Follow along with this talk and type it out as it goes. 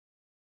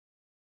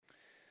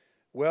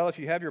Well, if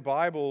you have your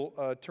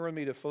Bible, turn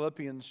me to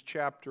Philippians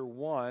chapter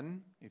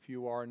 1. If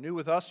you are new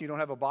with us and you don't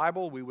have a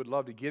Bible, we would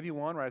love to give you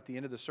one. Right at the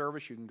end of the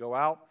service, you can go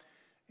out,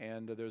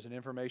 and there's an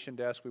information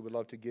desk. We would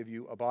love to give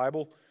you a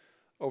Bible.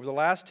 Over the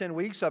last 10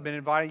 weeks, I've been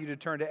inviting you to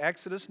turn to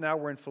Exodus. Now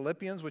we're in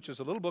Philippians, which is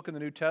a little book in the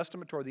New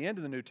Testament, toward the end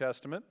of the New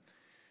Testament.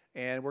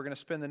 And we're going to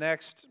spend the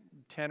next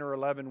 10 or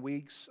 11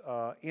 weeks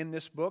in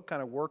this book,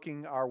 kind of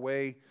working our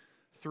way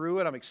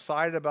through it. I'm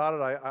excited about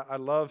it. I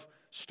love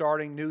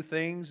starting new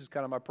things. It's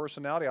kind of my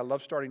personality. I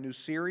love starting new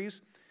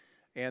series.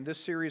 And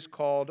this series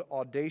called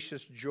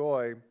Audacious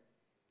Joy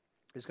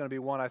is going to be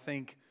one, I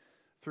think,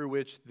 through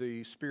which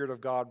the Spirit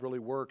of God really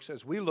works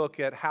as we look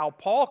at how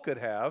Paul could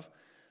have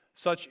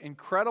such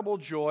incredible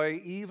joy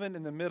even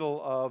in the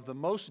middle of the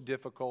most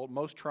difficult,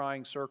 most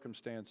trying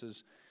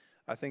circumstances.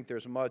 I think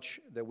there's much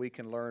that we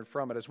can learn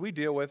from it as we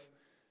deal with,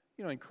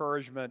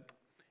 encouragement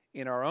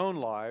in our own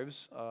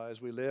lives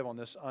as we live on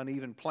this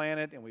uneven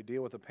planet and we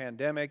deal with the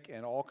pandemic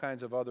and all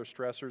kinds of other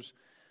stressors.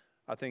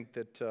 I think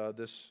that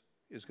this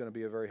is going to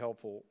be a very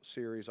helpful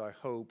series, I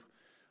hope.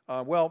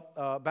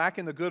 Back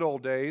in the good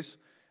old days,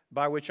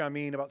 by which I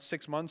mean about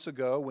 6 months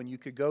ago, when you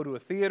could go to a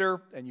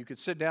theater and you could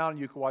sit down and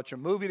you could watch a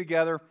movie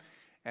together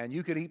and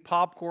you could eat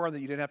popcorn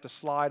that you didn't have to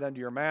slide under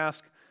your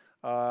mask.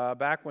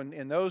 Back when,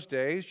 in those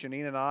days,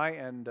 Janine and I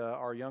and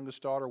our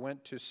youngest daughter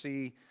went to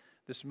see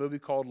this movie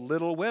called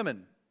Little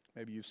Women.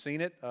 Maybe you've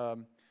seen it.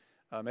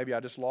 Maybe I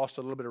just lost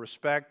a little bit of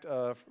respect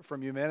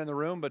from you men in the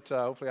room, but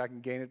hopefully I can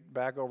gain it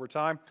back over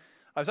time.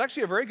 It was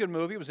actually a very good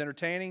movie. It was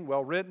entertaining,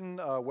 well written,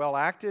 well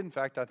acted. In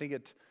fact, I think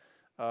it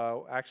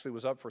actually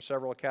was up for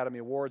several Academy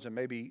Awards and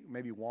maybe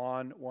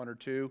won one or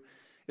two.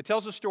 It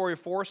tells the story of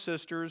four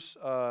sisters,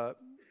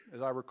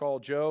 as I recall,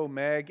 Jo,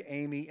 Meg,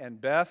 Amy,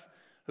 and Beth,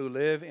 who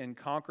live in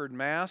Concord,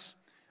 Mass.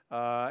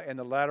 In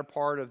the latter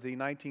part of the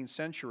 19th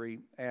century.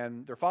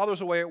 And their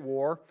father's away at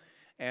war,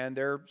 and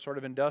they're sort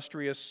of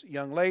industrious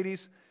young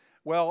ladies.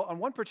 Well, on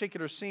one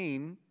particular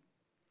scene,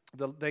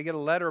 they get a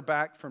letter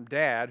back from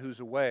Dad, who's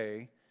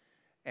away.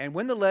 And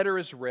when the letter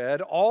is read,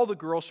 all the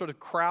girls sort of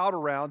crowd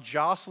around,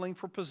 jostling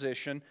for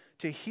position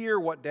to hear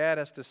what Dad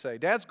has to say.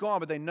 Dad's gone,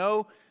 but they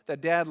know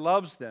that Dad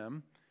loves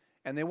them,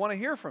 and they want to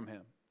hear from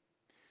him.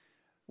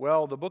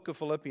 Well, the book of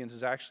Philippians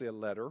is actually a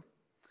letter.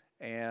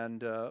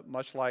 And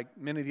much like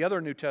many of the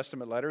other New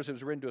Testament letters, it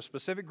was written to a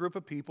specific group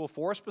of people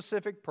for a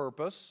specific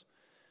purpose,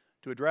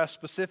 to address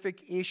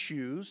specific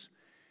issues.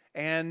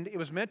 And it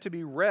was meant to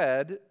be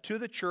read to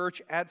the church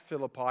at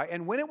Philippi.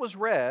 And when it was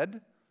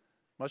read,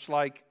 much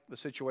like the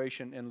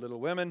situation in Little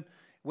Women,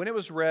 when it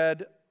was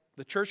read,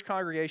 the church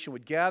congregation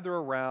would gather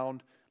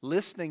around,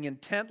 listening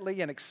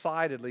intently and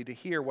excitedly to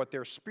hear what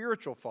their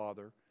spiritual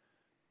father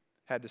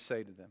had to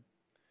say to them.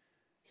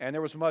 And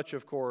there was much,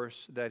 of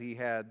course, that he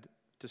had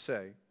to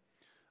say.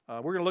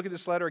 We're going to look at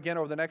this letter again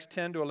over the next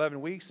 10 to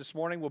 11 weeks. This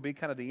morning will be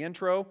kind of the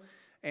intro.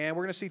 And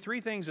we're going to see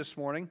three things this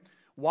morning.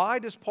 Why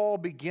does Paul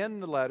begin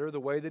the letter the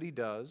way that he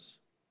does?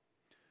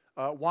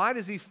 Why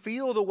does he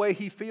feel the way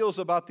he feels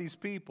about these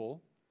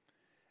people?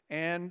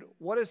 And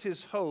what is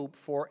his hope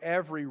for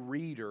every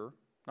reader,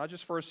 not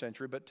just first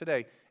century, but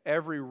today,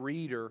 every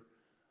reader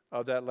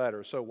of that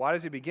letter? So why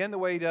does he begin the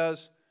way he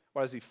does?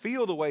 Why does he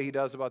feel the way he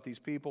does about these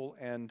people?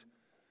 And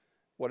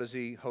what does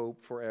he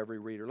hope for every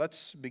reader?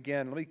 Let's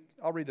begin.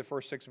 I'll read the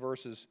first 6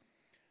 verses.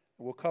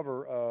 We'll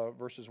cover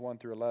verses 1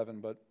 through 11,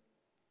 but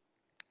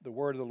the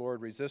word of the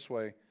Lord reads this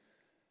way.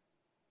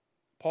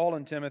 Paul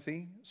and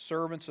Timothy,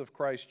 servants of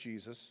Christ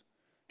Jesus,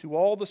 to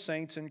all the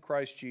saints in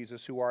Christ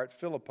Jesus who are at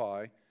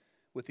Philippi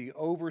with the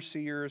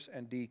overseers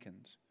and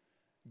deacons,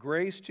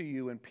 grace to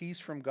you and peace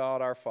from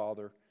God our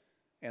Father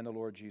and the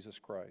Lord Jesus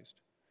Christ.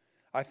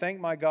 I thank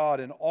my God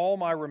in all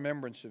my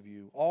remembrance of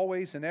you,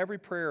 always in every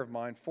prayer of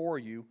mine for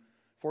you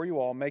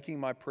all, making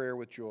my prayer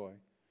with joy,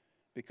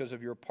 because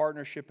of your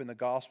partnership in the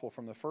gospel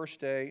from the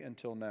first day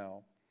until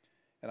now.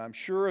 And I'm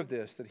sure of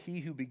this, that he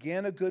who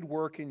began a good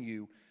work in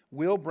you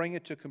will bring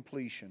it to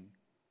completion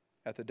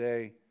at the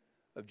day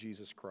of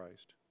Jesus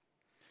Christ.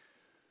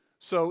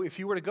 So if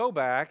you were to go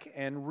back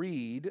and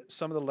read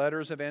some of the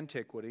letters of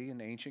antiquity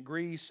in ancient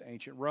Greece,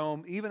 ancient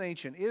Rome, even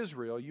ancient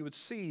Israel, you would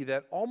see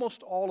that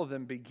almost all of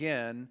them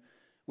begin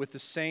with the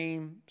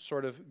same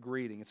sort of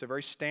greeting. It's a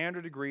very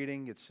standard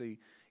greeting.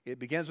 It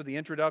begins with the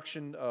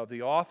introduction of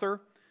the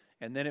author,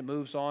 and then it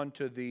moves on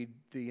to the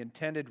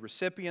intended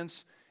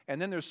recipients, and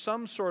then there's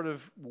some sort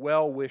of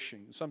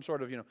well-wishing, some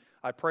sort of,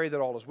 I pray that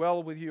all is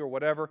well with you or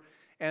whatever.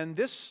 And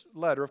this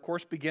letter, of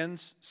course,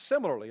 begins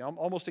similarly,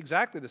 almost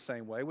exactly the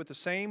same way, with the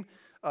same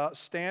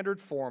standard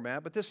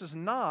format, but this is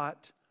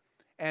not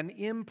an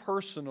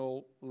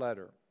impersonal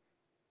letter.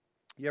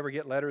 You ever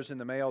get letters in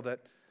the mail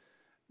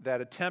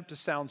that attempt to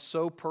sound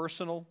so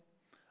personal,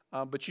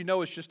 but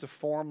it's just a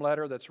form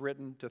letter that's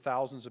written to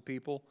thousands of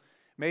people?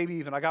 Maybe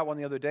even, I got one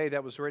the other day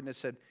that was written, it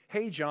said,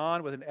 "Hey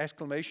John," with an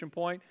exclamation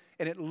point,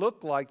 and it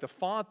looked like the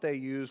font they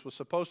used was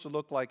supposed to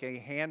look like a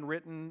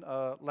handwritten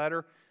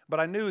letter, but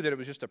I knew that it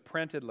was just a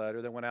printed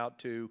letter that went out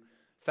to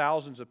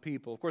thousands of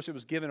people. Of course, it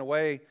was giving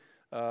away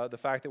the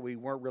fact that we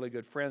weren't really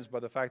good friends by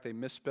the fact they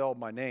misspelled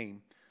my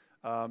name.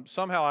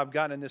 Somehow I've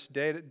gotten in this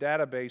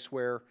database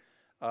where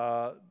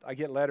I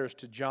get letters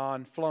to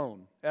John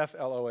Floan,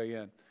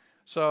 Floan.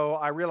 So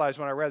I realized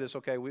when I read this,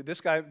 okay,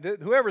 this guy,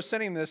 whoever's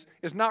sending this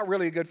is not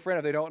really a good friend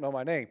if they don't know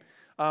my name.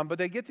 But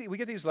we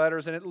get these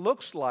letters, and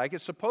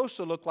it's supposed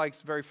to look like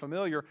it's very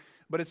familiar,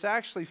 but it's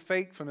actually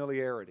fake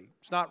familiarity.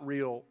 It's not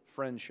real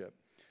friendship.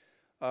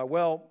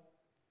 Well,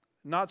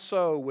 not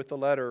so with the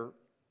letter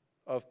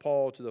of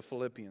Paul to the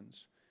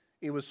Philippians.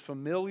 It was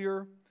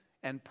familiar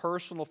and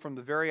personal from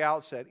the very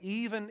outset,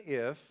 even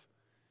if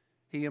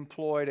he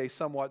employed a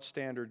somewhat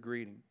standard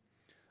greeting.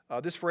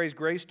 This phrase,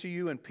 grace to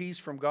you and peace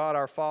from God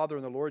our Father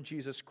and the Lord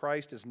Jesus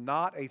Christ, is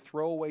not a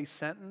throwaway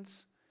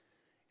sentence.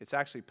 It's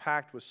actually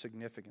packed with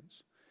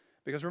significance.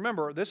 Because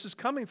remember, this is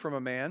coming from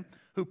a man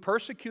who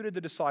persecuted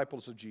the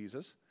disciples of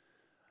Jesus.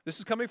 This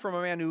is coming from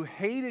a man who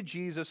hated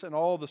Jesus and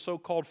all the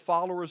so-called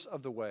followers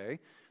of the way.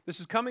 This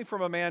is coming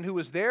from a man who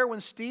was there when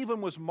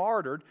Stephen was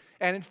martyred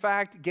and, in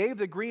fact, gave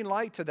the green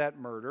light to that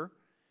murder.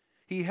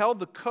 He held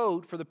the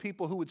coat for the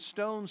people who would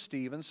stone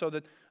Stephen so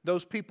that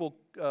those people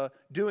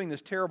doing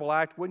this terrible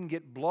act wouldn't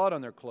get blood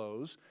on their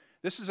clothes.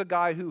 This is a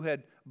guy who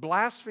had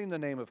blasphemed the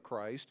name of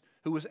Christ,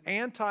 who was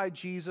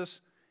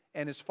anti-Jesus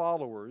and his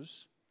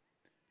followers,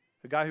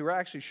 a guy who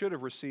actually should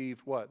have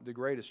received what? The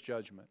greatest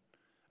judgment.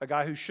 A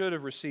guy who should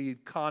have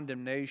received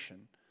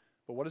condemnation.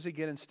 But what does he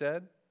get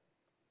instead?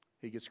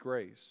 He gets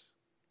grace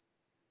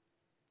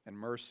and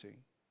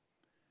mercy.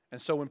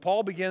 And so when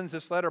Paul begins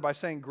this letter by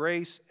saying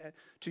grace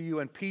to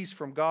you and peace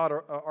from God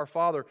our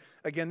Father,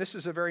 again, this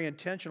is a very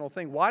intentional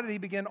thing. Why did he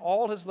begin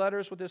all his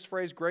letters with this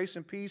phrase, grace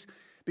and peace?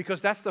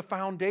 Because that's the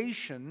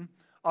foundation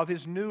of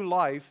his new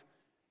life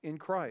in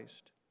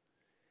Christ.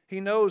 He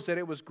knows that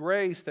it was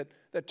grace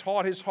that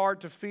taught his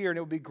heart to fear, and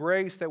it would be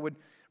grace that would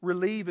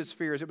relieve his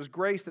fears. It was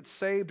grace that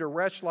saved a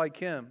wretch like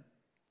him.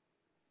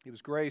 It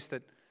was grace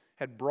that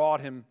had brought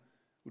him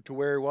to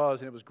where he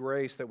was, and it was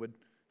grace that would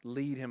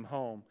lead him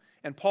home.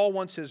 And Paul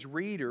wants his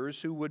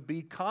readers who would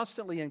be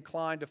constantly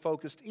inclined to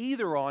focus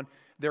either on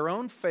their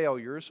own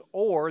failures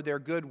or their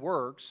good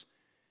works.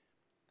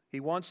 He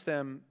wants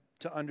them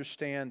to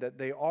understand that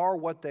they are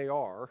what they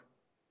are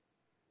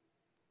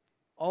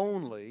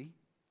only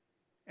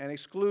and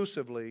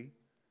exclusively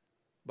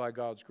by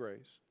God's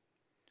grace.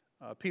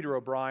 Peter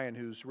O'Brien,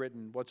 who's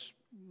written what's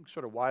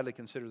sort of widely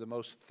considered the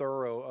most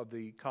thorough of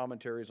the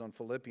commentaries on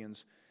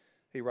Philippians,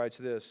 he writes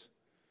this: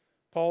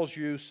 Paul's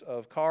use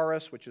of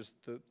charis, which is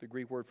the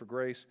Greek word for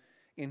grace,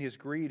 in his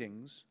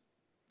greetings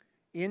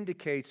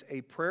indicates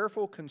a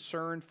prayerful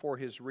concern for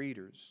his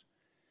readers.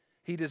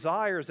 He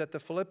desires that the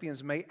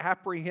Philippians may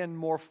apprehend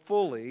more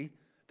fully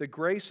the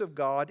grace of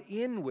God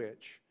in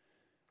which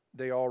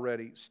they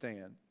already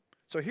stand.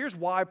 So here's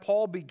why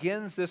Paul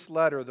begins this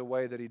letter the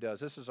way that he does.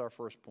 This is our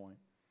first point.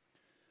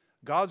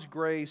 God's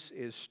grace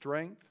is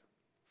strength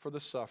for the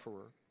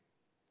sufferer,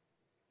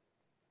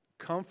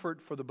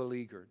 comfort for the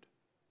beleaguered,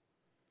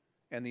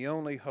 and the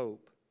only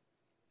hope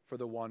for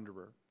the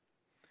wanderer.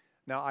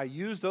 Now, I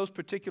use those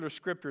particular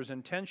scriptures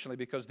intentionally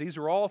because these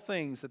are all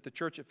things that the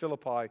church at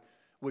Philippi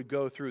would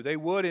go through. They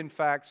would, in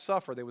fact,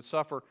 suffer. They would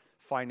suffer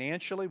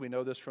financially. We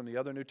know this from the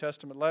other New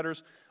Testament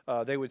letters.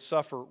 They would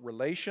suffer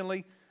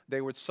relationally.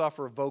 They would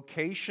suffer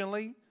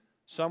vocationally.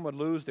 Some would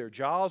lose their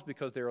jobs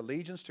because of their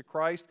allegiance to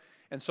Christ.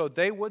 And so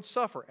they would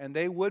suffer, and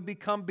they would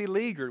become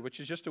beleaguered, which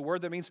is just a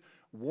word that means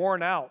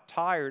worn out,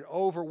 tired,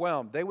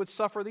 overwhelmed. They would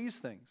suffer these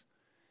things.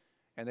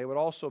 And they would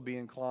also be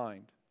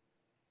inclined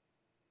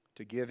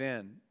to give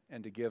in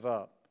and to give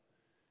up.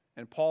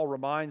 And Paul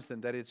reminds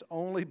them that it's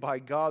only by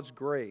God's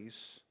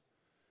grace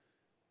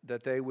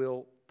that they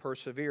will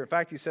persevere. In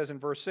fact, he says in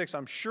verse 6,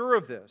 I'm sure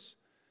of this,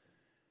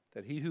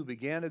 that he who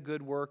began a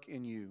good work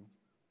in you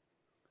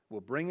will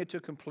bring it to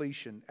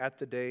completion at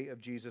the day of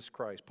Jesus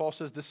Christ. Paul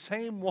says the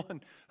same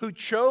one who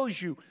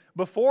chose you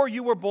before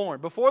you were born,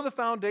 before the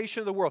foundation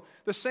of the world,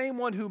 the same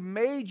one who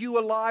made you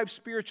alive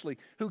spiritually,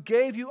 who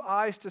gave you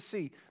eyes to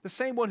see, the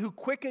same one who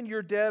quickened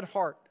your dead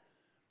heart,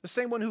 the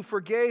same one who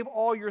forgave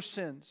all your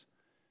sins,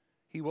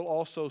 he will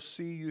also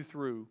see you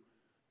through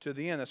to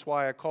the end. That's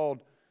why I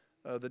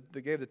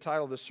gave the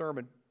title of the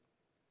sermon,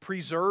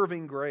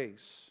 Preserving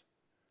Grace.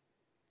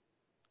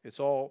 It's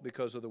all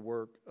because of the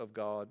work of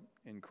God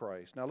in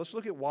Christ. Now let's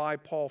look at why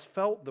Paul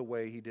felt the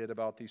way he did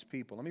about these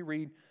people.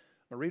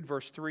 I'll read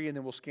verse 3 and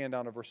then we'll scan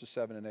down to verses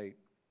 7 and 8.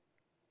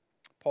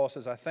 Paul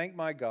says, I thank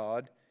my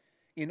God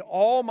in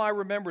all my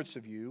remembrance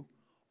of you,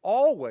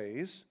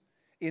 always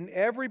in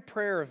every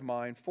prayer of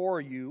mine for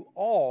you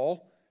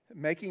all,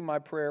 making my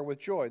prayer with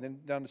joy. Then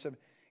down to 7.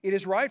 It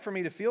is right for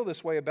me to feel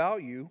this way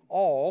about you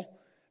all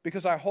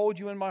because I hold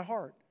you in my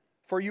heart.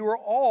 For you are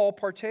all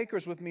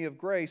partakers with me of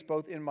grace,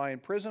 both in my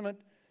imprisonment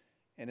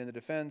and in the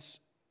defense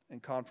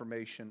and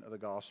confirmation of the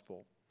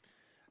gospel.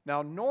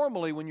 Now,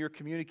 normally when you're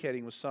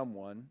communicating with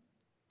someone,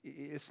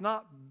 it's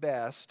not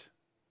best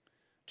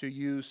to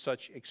use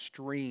such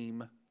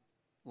extreme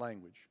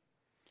language.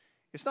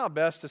 It's not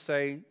best to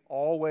say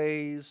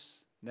always,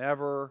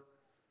 never,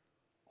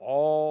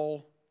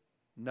 all,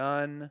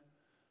 none.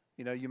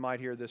 You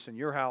might hear this in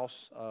your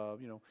house.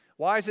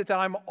 Why is it that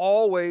I'm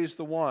always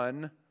the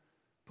one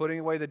putting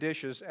away the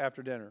dishes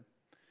after dinner?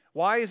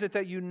 Why is it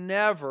that you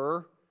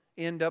never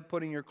end up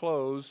putting your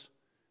clothes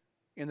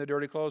in the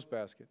dirty clothes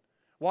basket?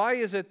 Why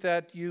is it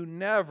that you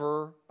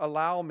never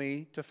allow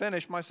me to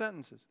finish my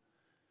sentences?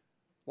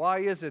 Why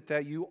is it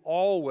that you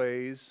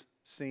always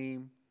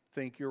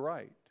think you're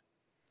right?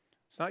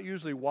 It's not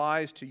usually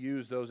wise to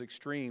use those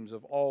extremes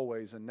of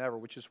always and never,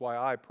 which is why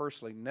I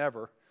personally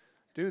never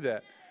do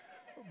that.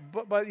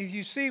 But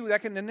you see,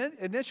 that can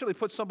initially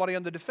put somebody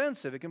on the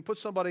defensive. It can put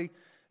somebody,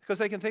 because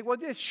they can think, well,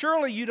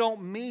 surely you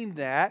don't mean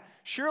that.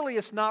 Surely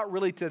it's not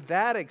really to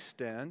that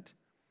extent.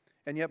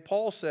 And yet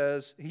Paul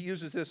says, he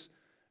uses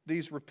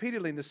these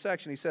repeatedly in this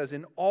section. He says,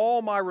 in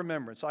all my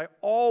remembrance, I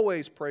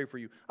always pray for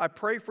you. I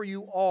pray for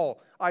you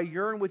all. I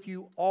yearn with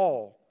you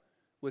all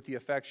with the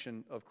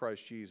affection of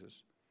Christ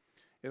Jesus.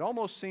 It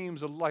almost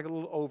seems like a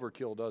little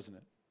overkill, doesn't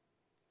it?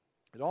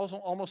 It also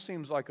almost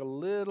seems like a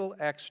little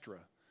extra.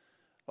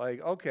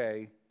 Like,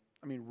 okay,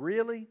 I mean,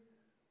 really?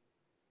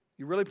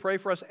 You really pray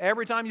for us?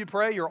 Every time you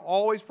pray, you're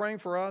always praying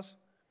for us?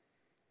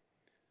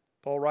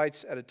 Paul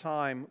writes at a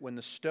time when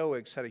the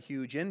Stoics had a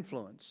huge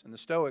influence. And the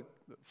Stoic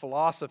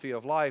philosophy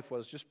of life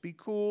was just be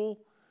cool,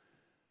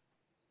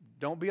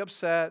 don't be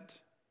upset,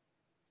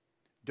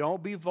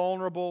 don't be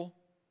vulnerable,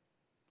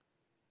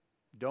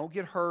 don't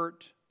get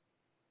hurt,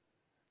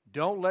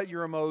 don't let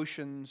your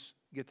emotions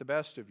get the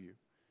best of you.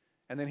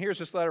 And then here's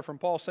this letter from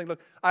Paul saying, look,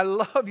 I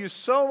love you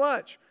so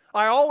much.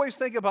 I always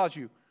think about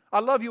you. I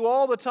love you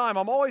all the time.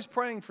 I'm always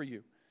praying for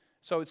you.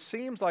 So it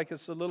seems like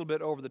it's a little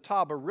bit over the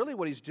top, but really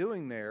what he's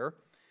doing there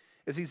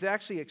is he's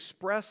actually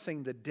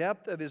expressing the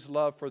depth of his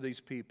love for these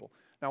people.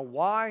 Now,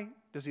 why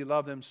does he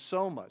love them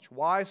so much?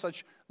 Why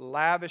such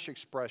lavish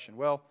expression?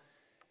 Well,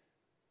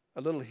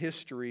 a little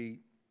history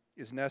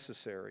is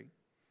necessary.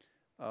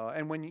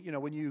 And when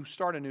you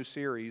start a new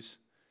series,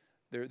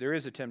 there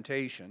is a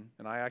temptation,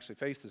 and I actually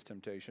face this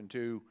temptation,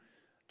 to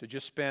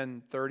just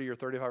spend 30 or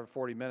 35 or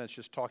 40 minutes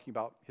just talking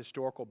about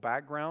historical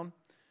background.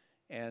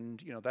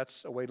 And,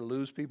 that's a way to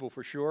lose people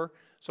for sure.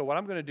 So what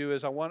I'm going to do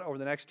is over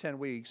the next 10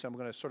 weeks, I'm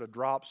going to sort of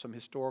drop some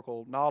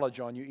historical knowledge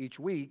on you each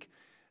week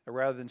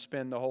rather than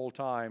spend the whole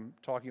time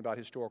talking about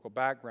historical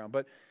background.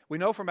 But we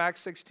know from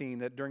Acts 16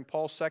 that during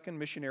Paul's second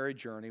missionary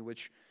journey,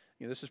 which,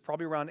 this is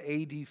probably around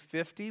AD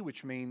 50,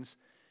 which means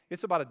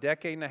it's about a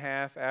decade and a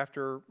half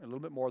after, a little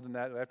bit more than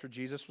that, after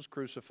Jesus was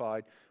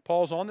crucified.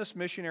 Paul's on this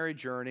missionary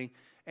journey,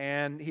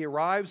 and he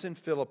arrives in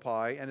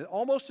Philippi, and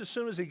almost as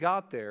soon as he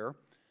got there,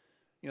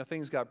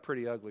 things got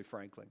pretty ugly,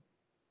 frankly.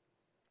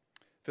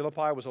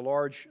 Philippi was a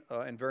large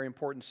and very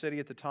important city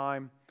at the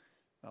time.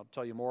 I'll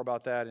tell you more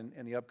about that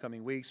in the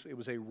upcoming weeks. It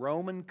was a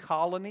Roman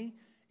colony,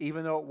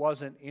 even though it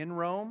wasn't in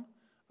Rome.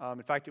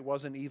 In fact, it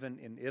wasn't even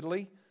in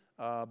Italy,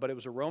 but it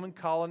was a Roman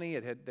colony.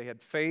 They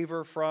had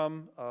favor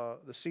from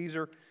the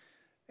Caesar.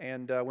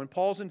 And when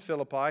Paul's in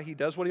Philippi, he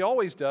does what he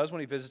always does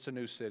when he visits a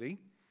new city.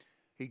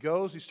 He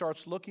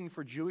starts looking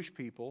for Jewish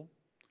people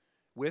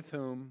with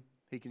whom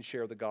he can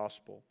share the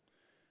gospel.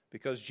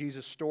 Because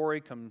Jesus'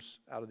 story comes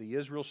out of the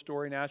Israel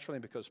story naturally,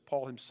 and because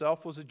Paul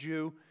himself was a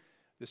Jew,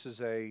 this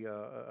is a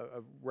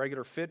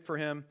regular fit for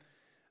him.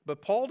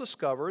 But Paul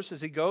discovers,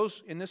 as he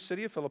goes in this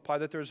city of Philippi,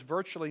 that there's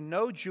virtually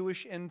no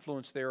Jewish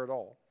influence there at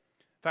all.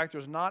 In fact,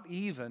 there's not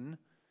even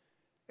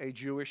a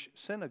Jewish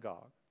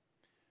synagogue.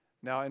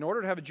 Now, in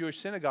order to have a Jewish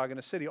synagogue in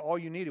a city, all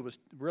you needed was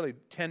really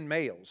 10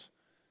 males.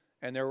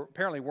 And there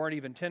apparently weren't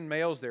even 10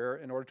 males there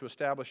in order to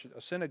establish a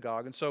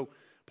synagogue. And so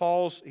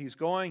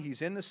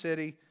he's in the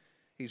city.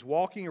 He's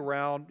walking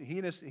around. He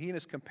and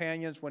his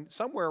companions went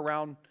somewhere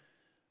around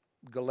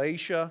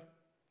Galatia,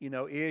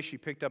 ish. He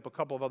picked up a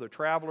couple of other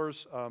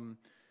travelers.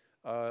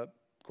 Of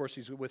course,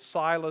 he's with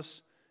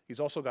Silas. He's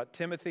also got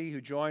Timothy,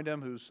 who joined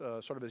him, who's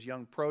sort of his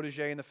young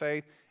protege in the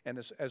faith, and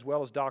as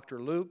well as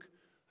Dr. Luke,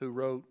 who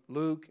wrote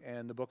Luke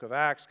and the book of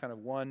Acts, kind of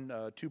one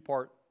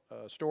two-part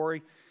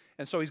story.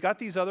 And so he's got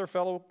these other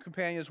fellow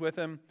companions with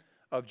him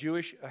of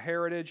Jewish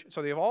heritage.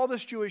 So they have all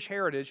this Jewish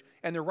heritage,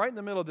 and they're right in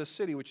the middle of this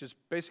city, which is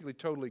basically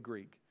totally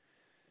Greek.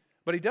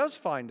 But he does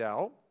find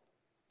out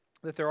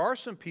that there are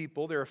some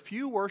people, there are a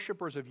few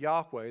worshipers of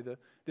Yahweh,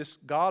 this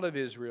God of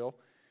Israel,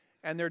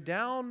 and they're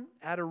down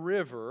at a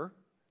river,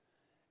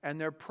 and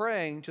they're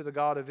praying to the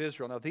God of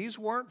Israel. Now, these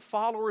weren't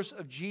followers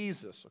of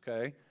Jesus,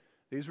 okay?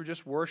 These were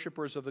just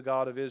worshipers of the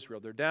God of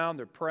Israel. They're down,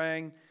 they're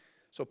praying.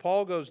 So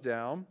Paul goes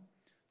down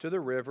to the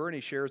river, and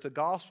he shares the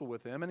gospel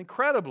with them. And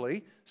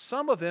incredibly,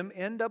 some of them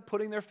end up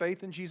putting their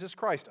faith in Jesus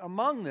Christ.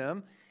 Among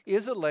them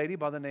is a lady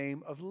by the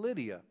name of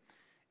Lydia.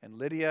 And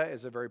Lydia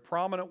is a very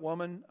prominent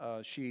woman.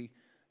 She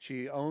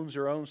owns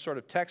her own sort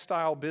of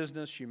textile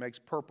business. She makes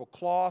purple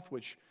cloth,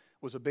 which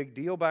was a big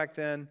deal back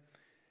then.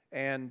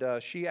 And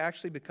she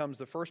actually becomes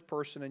the first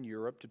person in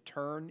Europe to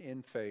turn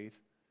in faith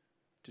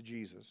to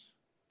Jesus.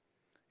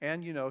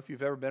 And, if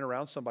you've ever been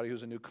around somebody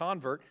who's a new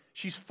convert,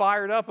 she's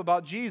fired up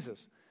about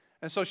Jesus.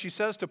 And so she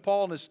says to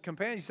Paul and his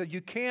companion, she said,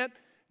 you can't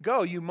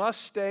go. You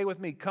must stay with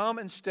me. Come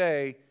and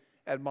stay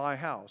at my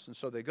house. And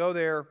so they go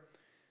there,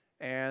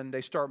 and they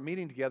start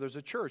meeting together as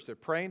a church. They're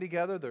praying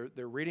together.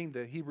 They're reading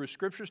the Hebrew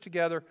Scriptures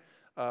together.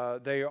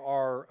 They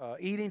are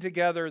eating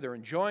together. They're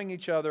enjoying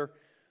each other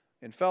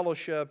in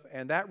fellowship.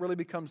 And that really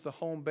becomes the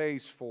home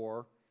base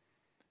for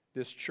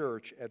this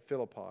church at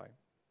Philippi.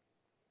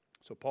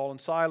 So Paul and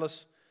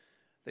Silas,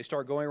 they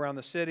start going around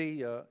the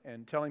city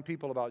and telling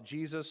people about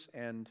Jesus.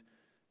 And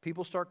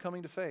people start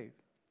coming to faith.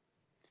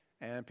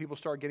 And people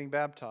start getting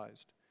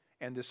baptized.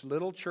 And this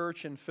little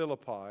church in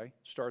Philippi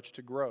starts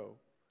to grow.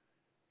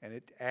 And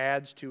it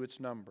adds to its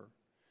number.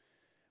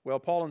 Well,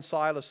 Paul and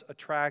Silas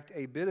attract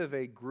a bit of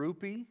a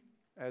groupie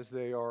as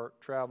they are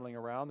traveling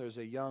around. There's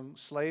a young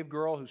slave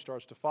girl who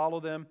starts to follow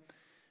them.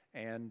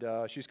 And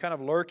she's kind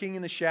of lurking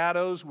in the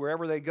shadows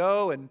wherever they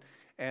go.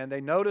 And they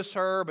notice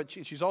her, but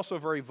she's also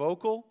very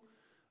vocal.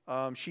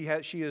 She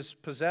is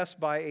possessed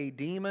by a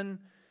demon.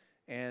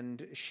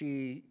 And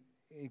she,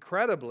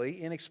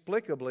 incredibly,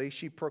 inexplicably,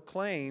 she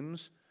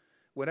proclaims,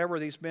 whenever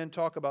these men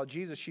talk about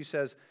Jesus, she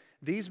says,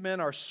 "These men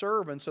are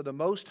servants of the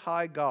Most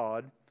High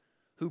God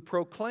who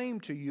proclaim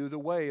to you the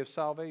way of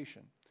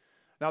salvation."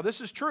 Now, this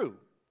is true.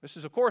 This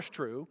is, of course,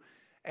 true.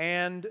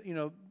 And,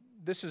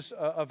 this is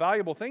a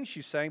valuable thing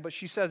she's saying, but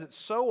she says it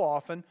so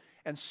often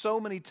and so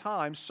many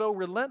times, so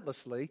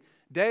relentlessly,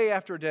 day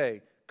after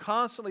day,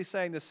 constantly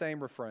saying the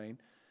same refrain,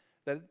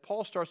 that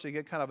Paul starts to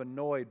get kind of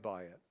annoyed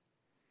by it.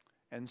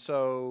 And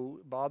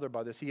so, bothered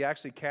by this, he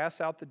actually casts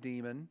out the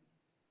demon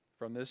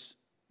from this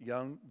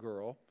young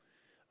girl.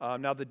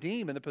 Now, the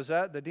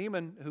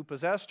demon who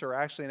possessed her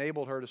actually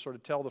enabled her to sort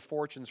of tell the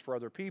fortunes for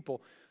other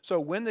people. So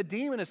when the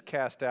demon is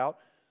cast out,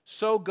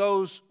 so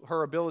goes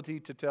her ability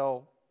to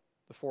tell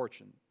the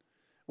fortune.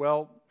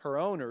 Well, her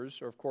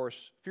owners are, of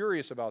course,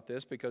 furious about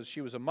this because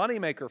she was a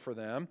moneymaker for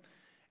them.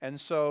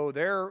 And so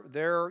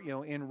they're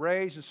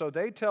enraged. And so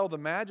they tell the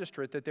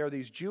magistrate that there are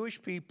these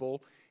Jewish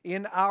people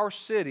in our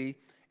city,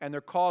 and they're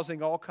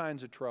causing all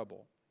kinds of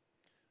trouble.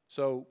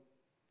 So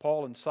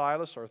Paul and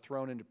Silas are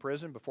thrown into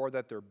prison. Before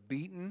that, they're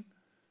beaten.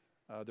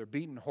 They're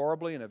beaten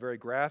horribly in a very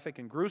graphic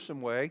and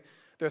gruesome way.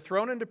 They're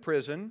thrown into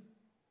prison.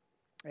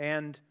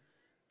 And,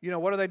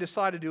 what do they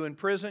decide to do in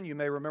prison? You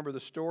may remember the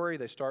story.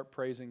 They start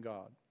praising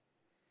God.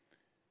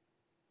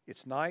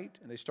 It's night,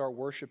 and they start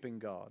worshiping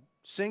God,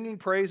 singing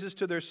praises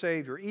to their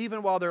Savior,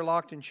 even while they're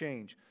locked in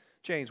chains.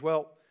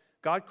 Well,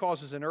 God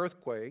causes an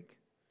earthquake,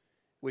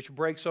 which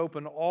breaks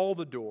open all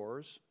the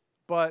doors,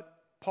 but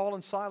Paul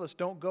and Silas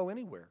don't go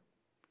anywhere.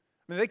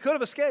 I mean, they could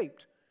have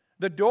escaped.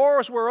 The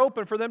doors were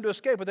open for them to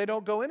escape, but they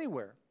don't go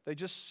anywhere. They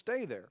just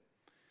stay there.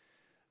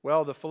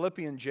 Well, the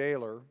Philippian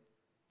jailer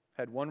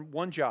had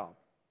one job,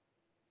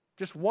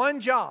 just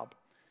one job,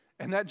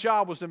 and that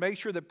job was to make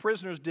sure that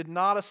prisoners did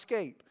not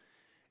escape.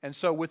 And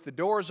so with the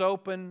doors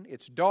open,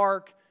 it's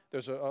dark,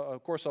 there's,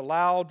 of course, a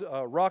loud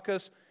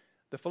ruckus.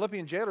 The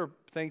Philippian jailer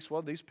thinks,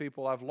 well, these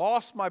people, I've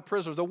lost my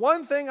prisoners. The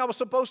one thing I was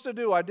supposed to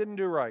do, I didn't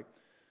do right.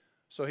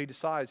 So he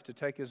decides to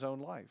take his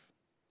own life.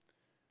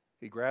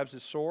 He grabs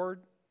his sword.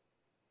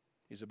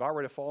 He's about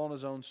ready to fall on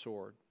his own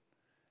sword.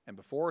 And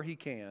before he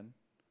can,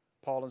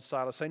 Paul and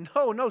Silas say,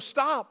 no,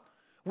 stop.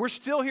 We're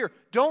still here.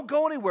 Don't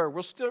go anywhere.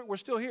 We're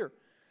still here.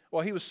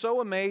 Well, he was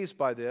so amazed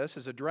by this.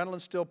 His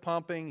adrenaline's still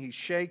pumping. He's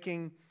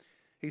shaking.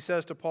 He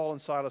says to Paul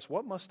and Silas,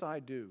 what must I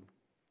do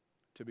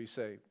to be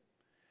saved?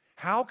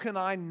 How can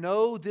I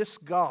know this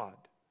God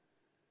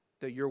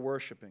that you're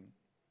worshiping?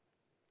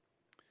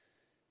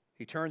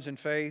 He turns in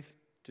faith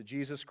to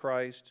Jesus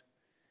Christ.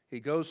 He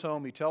goes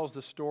home. He tells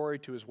the story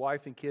to his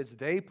wife and kids.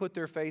 They put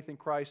their faith in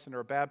Christ and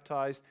are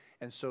baptized.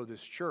 And so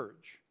this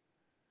church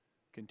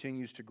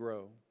continues to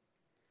grow.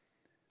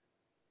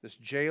 This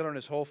jailer and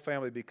his whole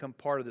family become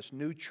part of this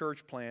new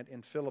church plant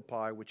in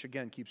Philippi, which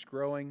again keeps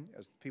growing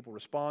as people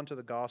respond to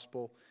the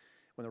gospel.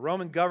 When the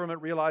Roman government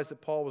realized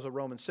that Paul was a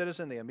Roman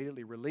citizen, they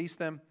immediately released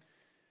them.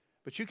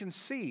 But you can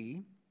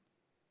see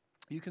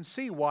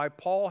why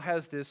Paul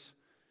has this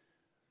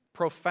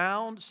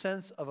profound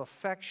sense of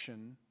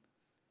affection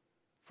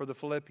for the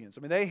Philippians.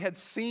 I mean, they had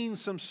seen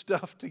some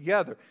stuff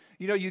together.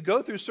 You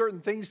go through certain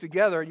things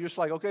together and you're just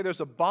like, okay, there's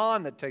a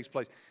bond that takes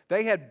place.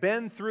 They had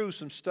been through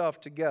some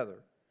stuff together.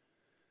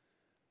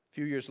 A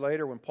few years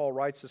later, when Paul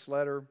writes this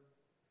letter,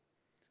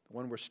 the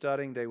one we're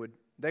studying, they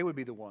would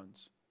be the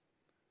ones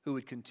who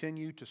would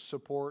continue to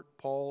support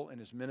Paul and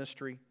his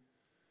ministry.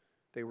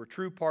 They were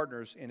true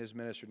partners in his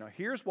ministry. Now,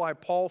 here's why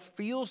Paul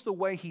feels the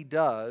way he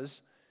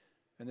does,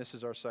 and this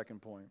is our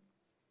second point.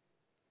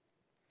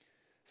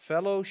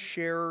 Fellow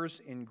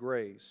sharers in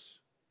grace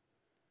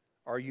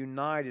are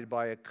united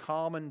by a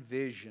common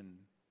vision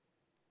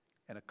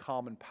and a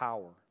common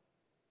power,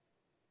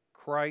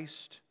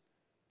 Christ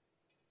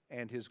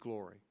and his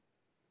glory.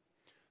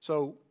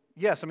 So,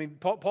 yes, I mean,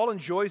 Paul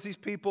enjoys these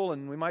people,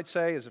 and we might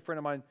say, as a friend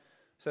of mine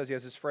says, he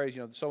has this phrase,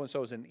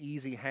 so-and-so is an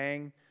easy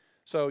hang.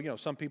 So,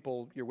 some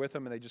people, you're with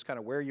them and they just kind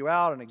of wear you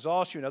out and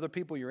exhaust you, and other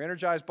people you're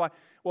energized by.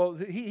 Well,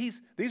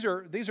 these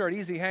are an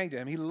easy hang to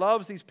him. He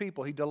loves these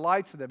people. He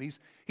delights in them.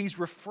 He's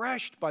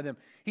refreshed by them.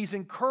 He's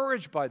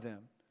encouraged by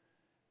them.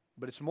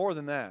 But it's more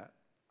than that.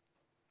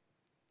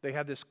 They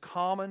have this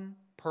common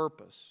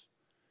purpose.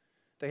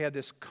 They have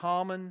this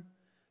common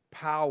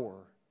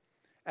power.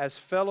 As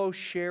fellow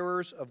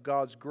sharers of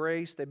God's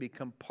grace, they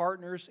become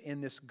partners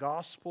in this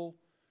gospel.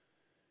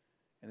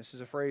 And this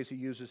is a phrase he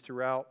uses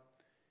throughout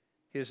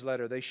his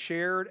letter. They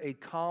shared a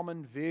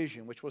common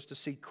vision, which was to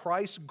see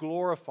Christ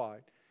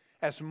glorified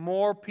as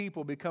more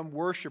people become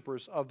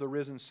worshipers of the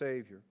risen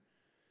Savior.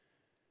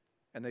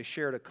 And they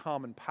shared a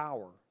common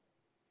power,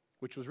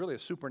 which was really a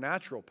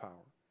supernatural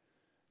power.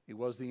 It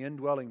was the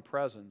indwelling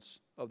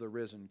presence of the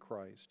risen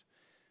Christ.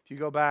 If you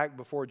go back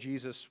before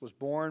Jesus was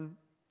born,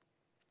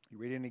 you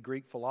read any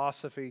Greek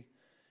philosophy,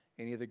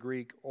 any of the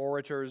Greek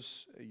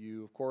orators,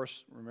 you, of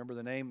course, remember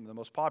the name, the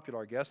most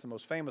popular, I guess, the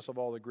most famous of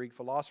all the Greek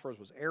philosophers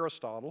was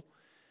Aristotle.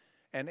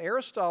 And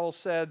Aristotle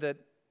said that,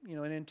 in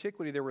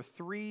antiquity there were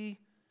three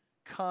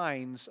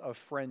kinds of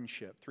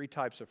friendship, three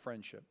types of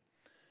friendship.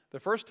 The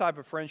first type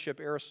of friendship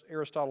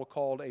Aristotle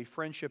called a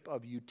friendship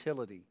of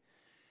utility.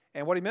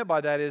 And what he meant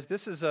by that is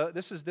this is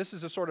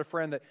a sort of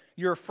friend that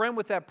you're a friend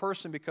with that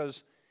person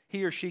because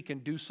he or she can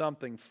do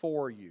something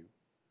for you.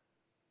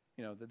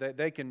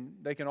 They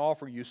can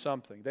offer you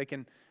something.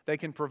 They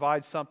can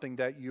provide something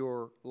that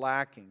you're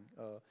lacking.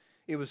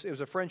 It was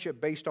a friendship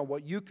based on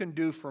what you can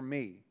do for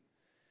me.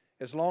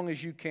 As long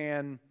as you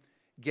can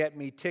get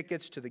me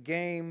tickets to the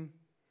game,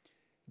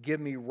 give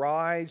me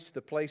rides to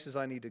the places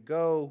I need to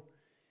go,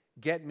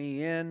 get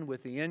me in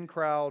with the in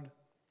crowd,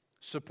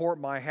 support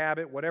my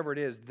habit, whatever it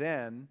is,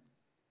 then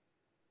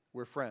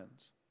we're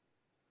friends.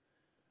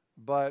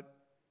 But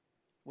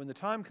when the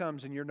time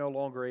comes and you're no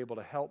longer able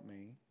to help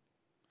me,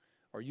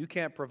 or you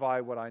can't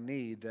provide what I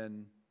need,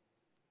 then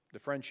the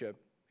friendship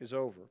is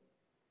over.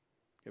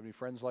 You have any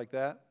friends like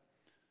that?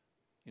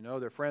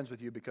 They're friends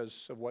with you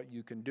because of what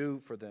you can do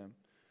for them.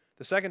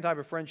 The second type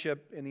of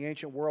friendship in the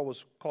ancient world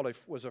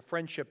was a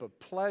friendship of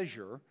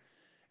pleasure.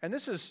 And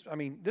this is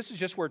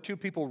just where two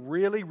people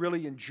really,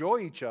 really enjoy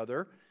each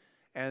other,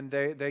 and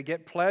they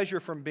get pleasure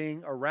from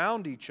being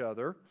around each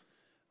other.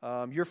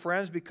 You're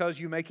friends because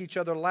you make each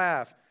other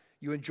laugh.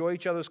 You enjoy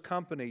each other's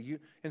company.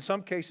 In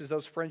some cases,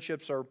 those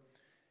friendships are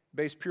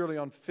based purely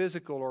on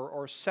physical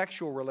or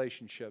sexual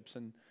relationships,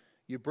 and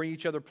you bring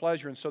each other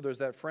pleasure, and so there's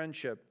that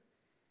friendship.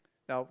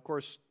 Now, of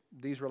course,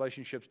 these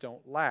relationships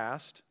don't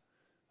last,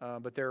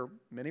 but there are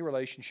many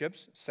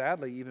relationships,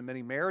 sadly, even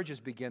many marriages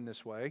begin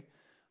this way,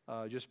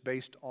 just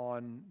based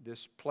on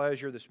this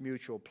pleasure, this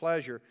mutual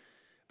pleasure.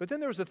 But then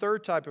there's the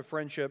third type of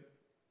friendship,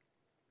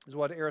 is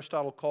what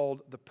Aristotle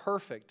called the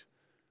perfect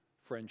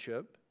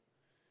friendship.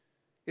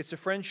 It's a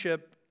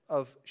friendship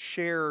of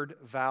shared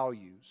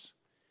values.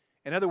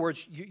 In other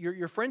words,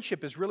 your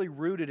friendship is really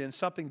rooted in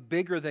something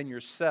bigger than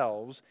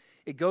yourselves.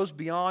 It goes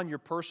beyond your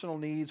personal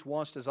needs,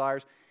 wants,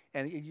 desires,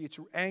 and it's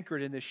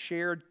anchored in this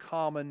shared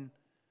common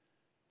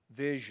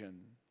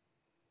vision,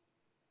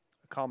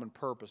 a common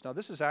purpose. Now,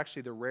 this is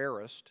actually the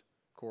rarest,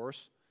 of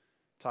course,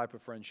 type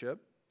of friendship.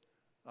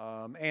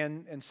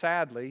 And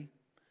sadly,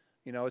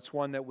 it's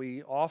one that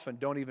we often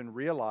don't even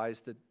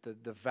realize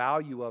the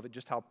value of it,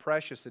 just how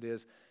precious it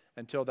is,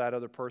 until that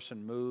other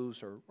person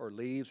moves or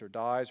leaves or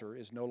dies or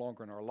is no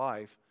longer in our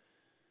life.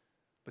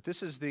 But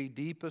this is the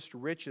deepest,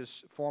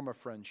 richest form of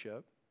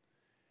friendship.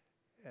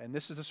 And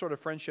this is the sort of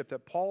friendship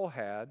that Paul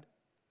had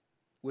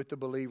with the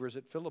believers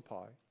at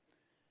Philippi.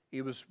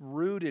 It was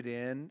rooted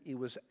in, it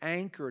was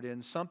anchored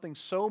in something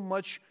so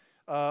much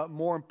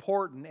more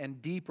important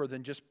and deeper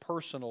than just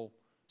personal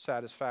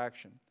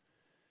satisfaction.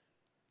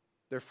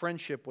 Their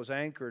friendship was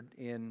anchored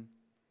in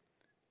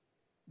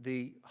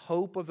the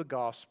hope of the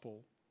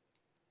gospel,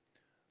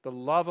 the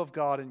love of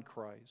God in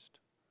Christ,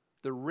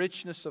 the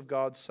richness of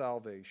God's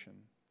salvation.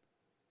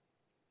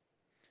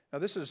 Now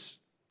this is,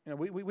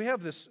 we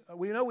have this,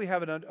 we know we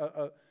have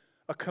a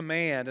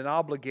command, an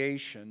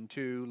obligation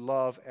to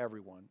love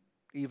everyone,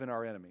 even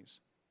our enemies.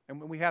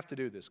 And we have to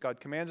do this. God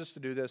commands us to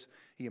do this.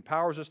 He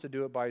empowers us to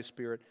do it by His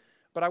Spirit.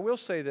 But I will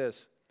say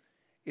this,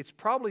 it's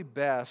probably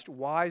best,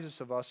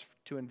 wisest of us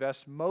to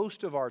invest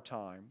most of our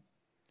time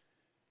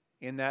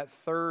in that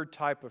third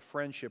type of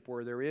friendship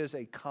where there is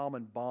a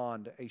common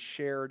bond, a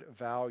shared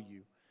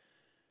value.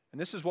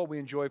 And this is what we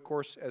enjoy, of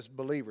course, as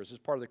believers, as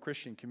part of the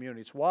Christian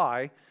community. It's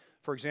why,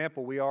 for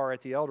example, we are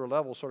at the elder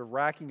level sort of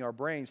racking our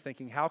brains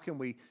thinking, how can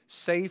we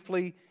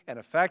safely and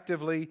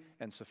effectively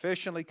and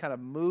sufficiently kind of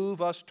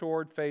move us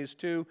toward phase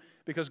 2?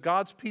 Because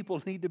God's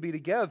people need to be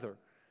together.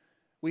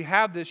 We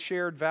have this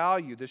shared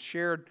value, this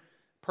shared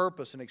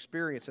purpose and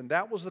experience. And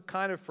that was the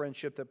kind of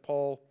friendship that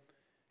Paul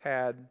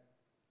had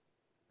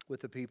with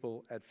the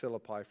people at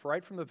Philippi.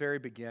 Right from the very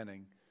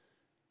beginning,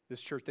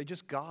 this church, they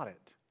just got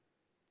it.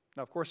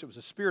 Now, of course, it was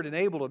a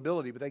Spirit-enabled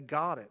ability, but they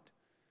got it.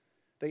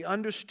 They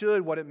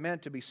understood what it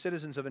meant to be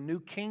citizens of a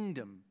new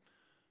kingdom,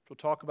 which we'll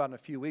talk about in a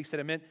few weeks. That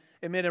it meant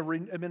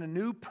a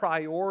new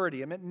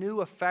priority. It meant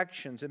new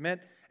affections. It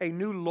meant a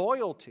new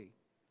loyalty.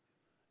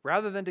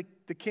 Rather than to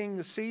the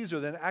King Caesar,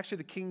 than actually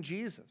the King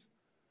Jesus.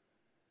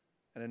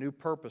 And a new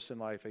purpose in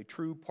life, a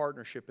true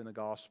partnership in the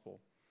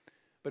gospel.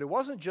 But it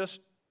wasn't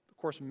just, of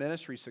course,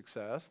 ministry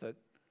success that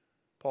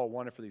Paul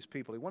wanted for these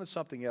people. He wanted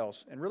something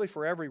else. And really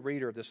for every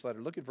reader of this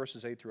letter, look at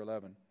verses 8 through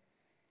 11.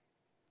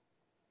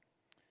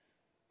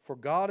 For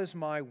God is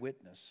my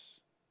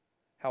witness,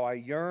 how I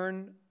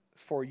yearn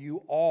for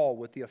you all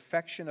with the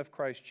affection of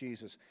Christ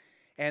Jesus.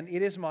 And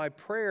it is my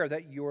prayer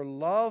that your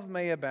love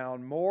may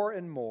abound more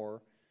and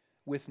more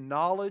with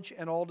knowledge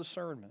and all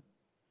discernment,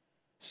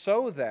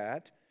 so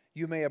that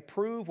you may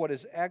approve what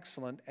is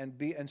excellent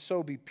and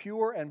so be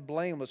pure and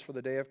blameless for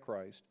the day of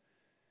Christ,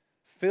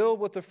 filled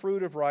with the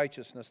fruit of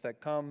righteousness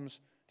that comes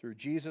through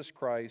Jesus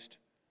Christ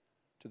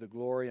to the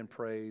glory and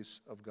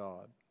praise of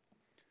God.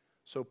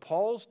 So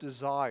Paul's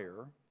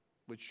desire,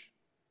 which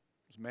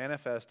was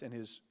manifest in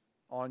his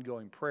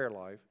ongoing prayer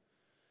life,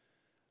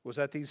 was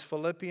that these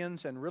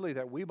Philippians, and really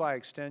that we by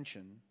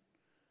extension,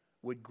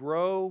 would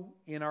grow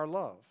in our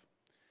love.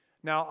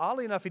 Now,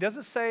 oddly enough, he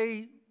doesn't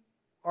say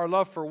our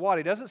love for what?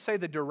 He doesn't say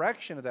the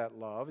direction of that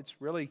love.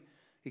 It's really,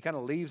 he kind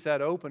of leaves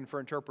that open for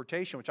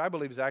interpretation, which I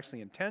believe is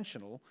actually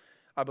intentional.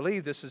 I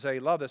believe this is a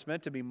love that's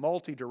meant to be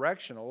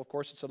multi-directional. Of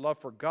course, it's a love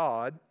for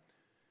God.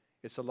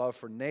 It's a love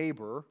for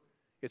neighbor.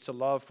 It's a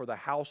love for the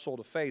household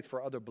of faith,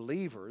 for other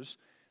believers.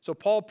 So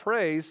Paul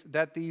prays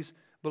that these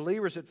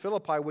believers at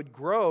Philippi would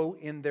grow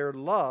in their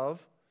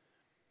love,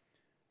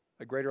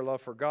 a greater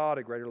love for God,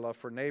 a greater love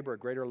for neighbor, a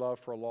greater love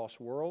for a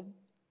lost world.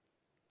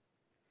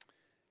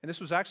 And this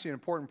was actually an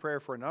important prayer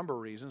for a number of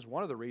reasons.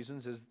 One of the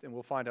reasons is, and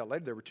we'll find out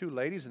later, there were two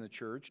ladies in the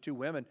church, two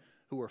women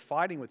who were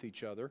fighting with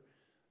each other,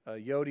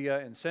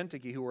 Euodia and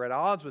Syntyche, who were at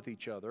odds with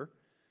each other,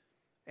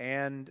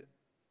 and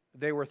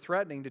they were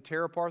threatening to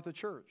tear apart the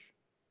church.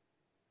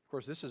 Of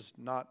course, this is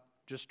not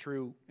just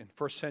true in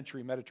first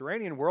century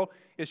Mediterranean world.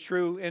 It's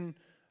true in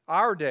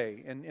our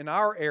day and in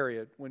our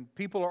area. When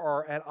people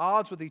are at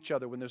odds with each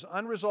other, when there's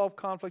unresolved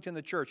conflict in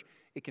the church,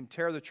 it can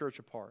tear the church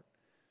apart.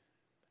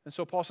 And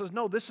so Paul says,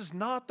 no, this is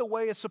not the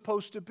way it's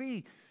supposed to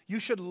be. You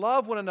should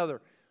love one another,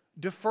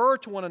 defer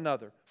to one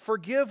another,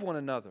 forgive one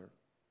another.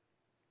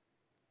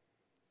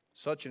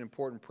 Such an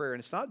important prayer. And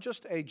it's not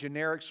just a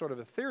generic sort of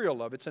ethereal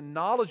love, it's a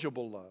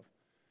knowledgeable love.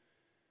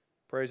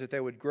 Prays that they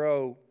would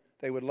grow,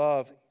 they would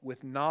love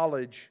with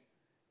knowledge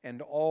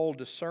and all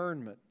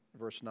discernment,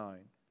 verse 9.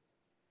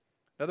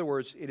 In other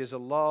words, it is a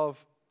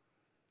love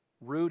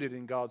rooted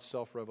in God's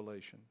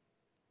self-revelation.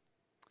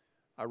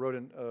 I wrote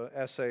an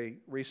essay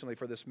recently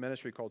for this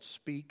ministry called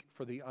Speak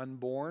for the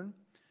Unborn,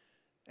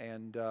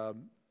 and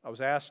I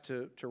was asked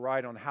to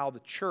write on how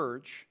the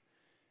church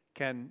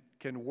can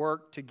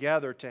work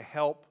together to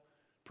help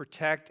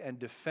protect and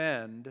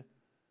defend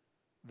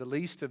the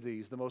least of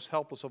these, the most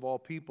helpless of all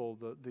people,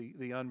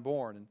 the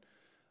unborn.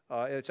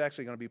 And it's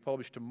actually going to be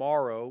published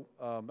tomorrow.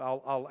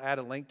 I'll add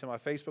a link to my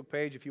Facebook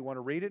page if you want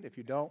to read it. If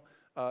you don't,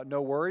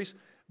 no worries.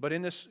 But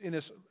in this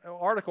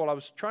article, I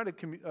was trying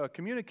to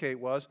communicate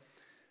was,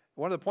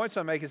 one of the points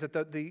I make is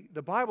that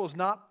the Bible is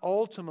not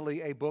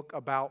ultimately a book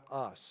about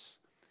us.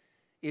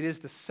 It is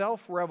the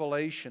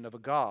self-revelation of a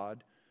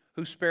God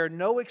who spared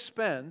no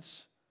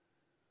expense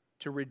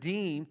to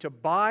redeem, to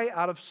buy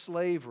out of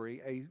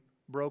slavery a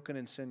broken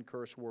and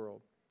sin-cursed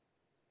world.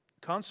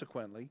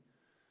 Consequently,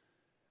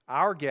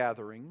 our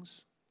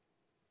gatherings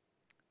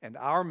and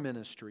our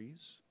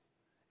ministries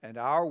and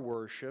our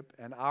worship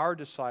and our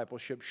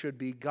discipleship should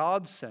be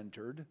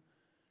God-centered,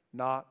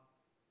 not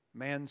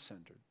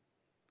man-centered.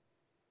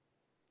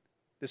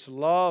 This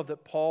love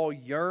that Paul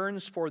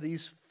yearns for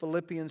these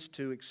Philippians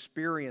to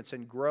experience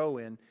and grow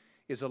in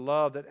is a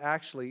love that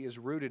actually is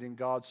rooted in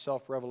God's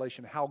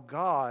self-revelation, how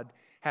God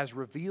has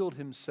revealed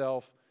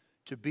himself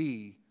to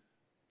be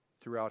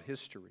throughout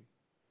history.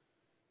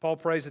 Paul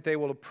prays that they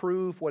will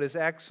approve what is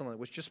excellent,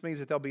 which just means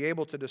that they'll be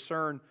able to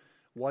discern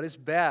what is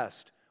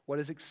best, what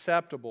is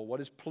acceptable, what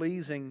is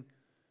pleasing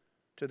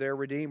to their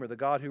Redeemer, the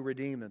God who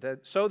redeemed them,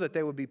 so that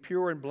they would be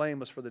pure and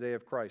blameless for the day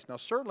of Christ. Now,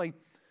 certainly,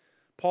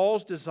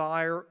 Paul's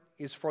desire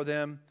is for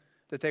them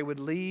that they would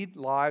lead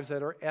lives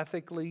that are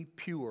ethically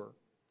pure.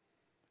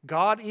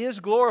 God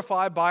is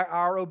glorified by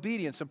our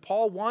obedience, and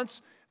Paul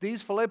wants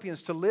these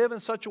Philippians to live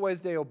in such a way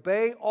that they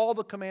obey all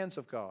the commands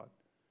of God.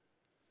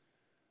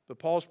 But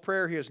Paul's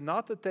prayer here is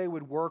not that they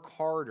would work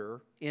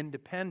harder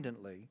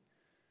independently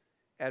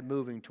at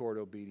moving toward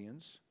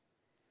obedience.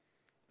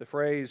 The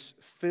phrase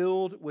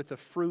 "filled with the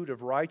fruit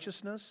of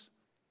righteousness"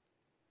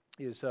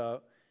 is,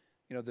 the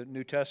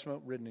New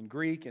Testament written in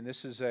Greek, and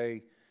this is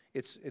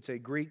it's a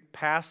Greek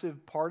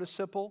passive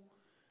participle.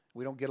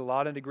 We don't get a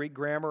lot into Greek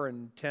grammar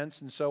and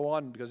tense and so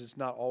on because it's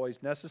not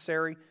always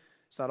necessary.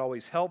 It's not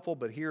always helpful,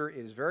 but here it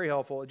is very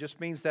helpful. It just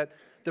means that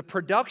the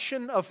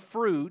production of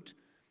fruit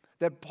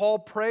that Paul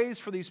prays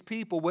for these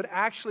people would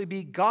actually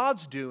be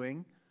God's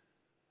doing,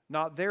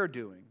 not their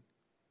doing.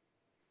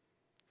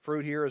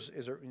 Fruit here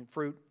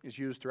fruit is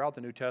used throughout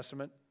the New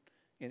Testament,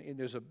 and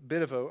there's a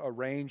bit of a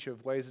range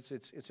of ways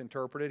it's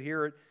interpreted.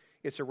 Here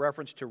it's a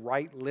reference to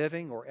right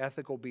living or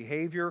ethical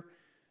behavior.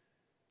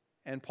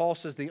 And Paul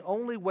says the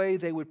only way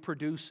they would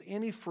produce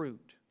any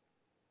fruit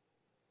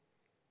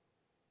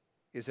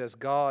is as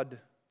God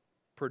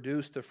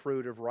produced the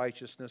fruit of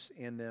righteousness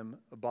in them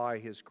by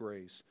his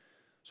grace.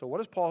 So what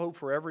does Paul hope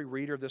for every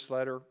reader of this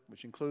letter,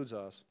 which includes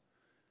us?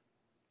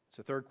 It's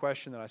the third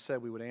question that I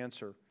said we would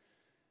answer.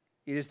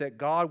 It is that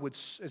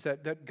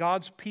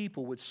God's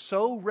people would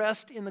so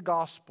rest in the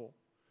gospel,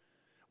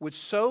 would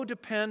so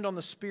depend on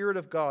the Spirit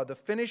of God, the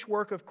finished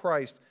work of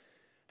Christ,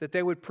 that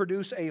they would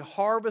produce a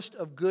harvest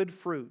of good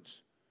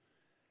fruits,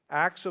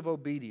 acts of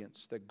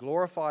obedience that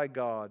glorify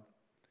God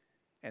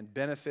and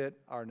benefit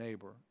our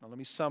neighbor. Now let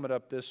me sum it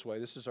up this way.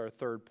 This is our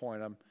third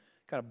point. I'm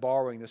kind of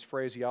borrowing this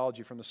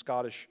phraseology from the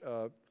Scottish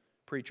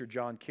preacher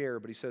John Kerr,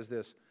 but he says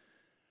this: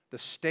 the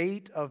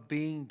state of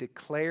being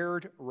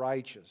declared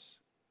righteous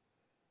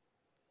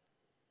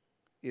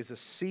is a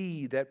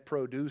seed that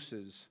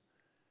produces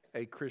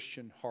a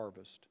Christian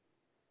harvest.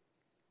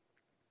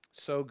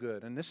 So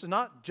good. And this is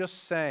not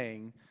just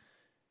saying,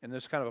 and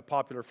this is kind of a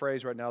popular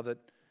phrase right now, that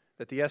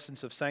the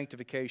essence of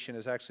sanctification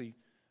is actually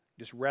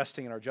just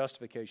resting in our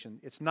justification.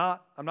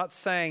 I'm not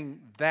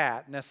saying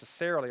that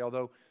necessarily,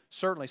 although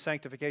certainly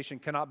sanctification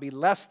cannot be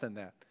less than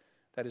that.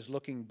 That is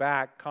looking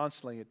back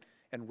constantly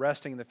and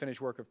resting in the finished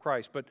work of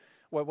Christ. But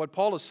what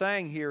Paul is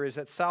saying here is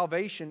that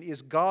salvation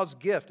is God's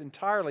gift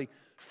entirely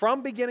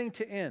from beginning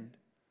to end.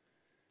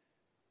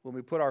 When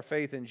we put our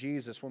faith in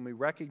Jesus, when we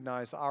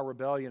recognize our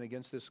rebellion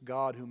against this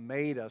God who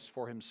made us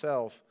for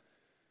Himself,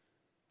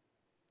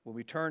 when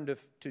we turn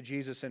to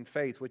Jesus in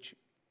faith, which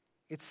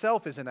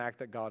itself is an act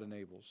that God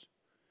enables,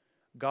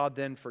 God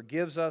then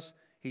forgives us,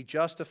 He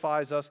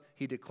justifies us,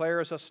 He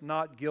declares us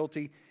not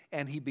guilty,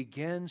 and He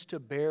begins to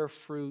bear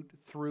fruit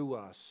through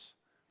us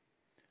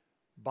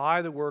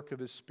by the work of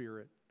His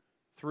Spirit,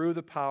 through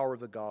the power of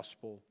the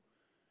gospel.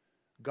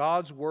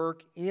 God's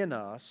work in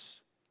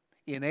us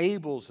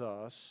enables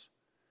us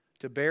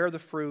to bear the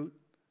fruit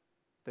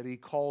that He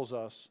calls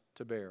us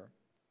to bear.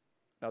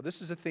 Now,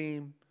 this is a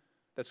theme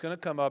that's going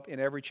to come up in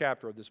every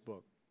chapter of this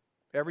book,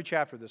 every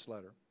chapter of this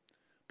letter.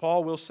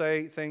 Paul will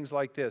say things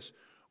like this: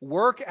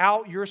 work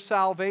out your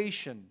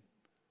salvation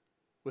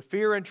with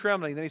fear and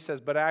trembling. Then he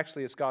says, but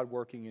actually it's God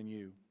working in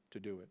you to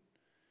do it.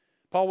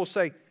 Paul will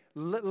say,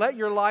 let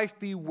your life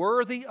be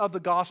worthy of the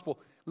gospel.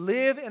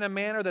 Live in a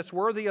manner that's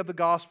worthy of the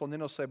gospel. And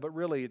then he'll say, but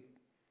really,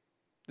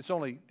 the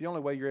only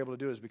way you're able to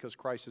do it is because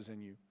Christ is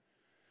in you.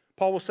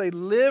 Paul will say,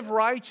 live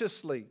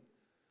righteously.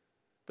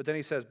 But then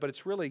he says, but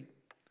it's really,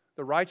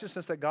 the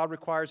righteousness that God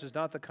requires is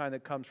not the kind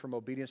that comes from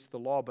obedience to the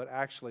law, but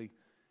actually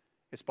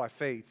it's by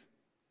faith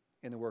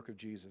in the work of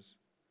Jesus.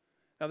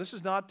 Now, this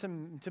is not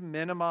to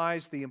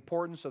minimize the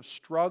importance of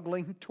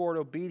struggling toward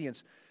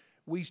obedience.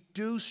 We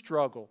do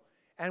struggle,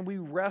 and we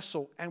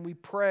wrestle, and we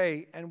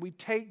pray, and we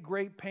take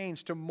great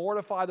pains to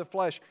mortify the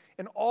flesh,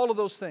 and all of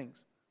those things.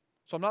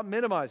 So I'm not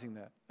minimizing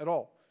that at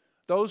all.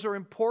 Those are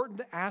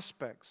important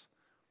aspects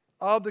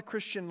of the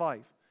Christian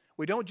life.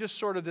 We don't just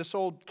sort of this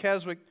old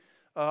Keswick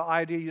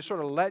idea, you sort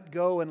of let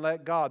go and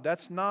let God.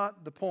 That's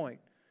not the point.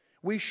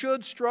 We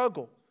should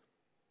struggle.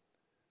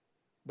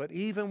 But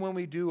even when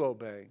we do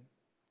obey,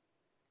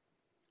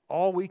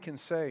 all we can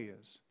say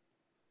is,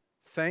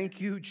 thank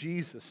you,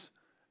 Jesus.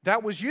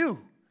 That was you.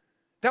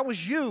 That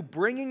was you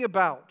bringing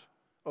about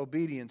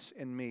obedience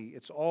in me.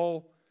 It's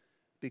all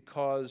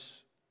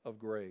because of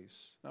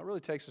grace. Now, it really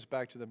takes us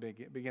back to the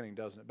beginning,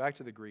 doesn't it? Back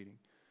to the greeting.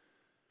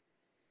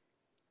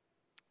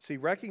 See,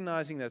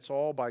 recognizing that it's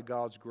all by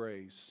God's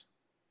grace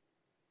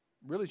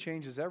really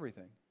changes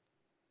everything.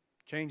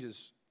 It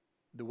changes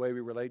the way we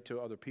relate to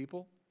other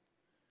people.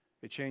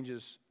 It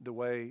changes the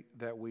way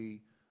that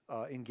we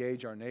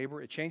engage our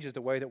neighbor. It changes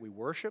the way that we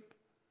worship.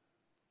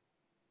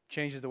 It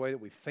changes the way that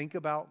we think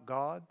about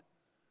God.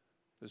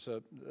 There's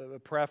a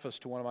preface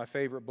to one of my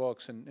favorite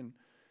books in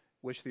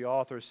which the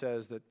author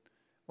says that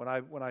when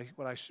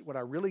I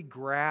really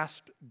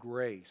grasped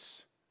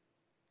grace,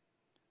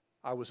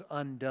 I was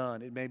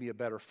undone. It made me a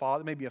better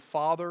father. It made me a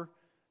father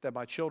that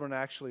my children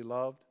actually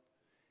loved.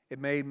 It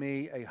made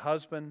me a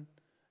husband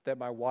that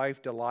my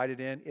wife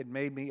delighted in. It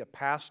made me a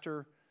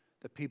pastor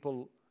that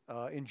people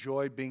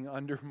enjoyed being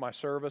under my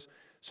service.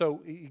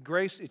 So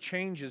grace, it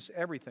changes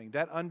everything.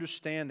 That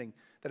understanding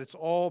that it's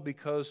all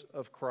because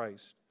of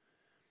Christ.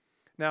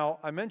 Now,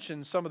 I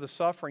mentioned some of the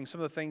suffering, some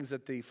of the things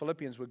that the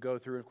Philippians would go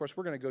through. Of course,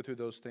 we're going to go through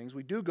those things.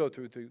 We do go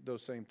through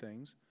those same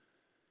things.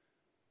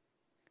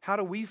 How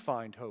do we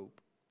find hope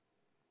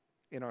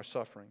in our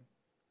suffering?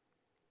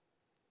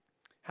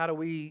 How do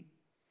we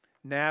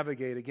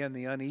navigate, again,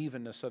 the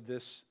unevenness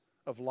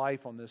of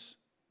life on this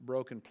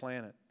broken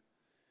planet?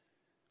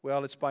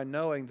 Well, it's by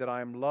knowing that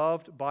I am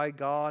loved by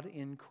God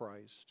in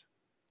Christ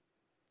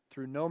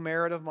through no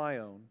merit of my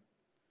own,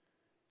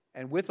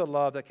 and with a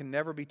love that can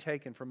never be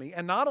taken from me.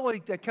 And not only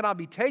that cannot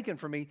be taken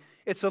from me,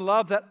 it's a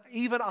love that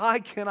even I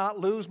cannot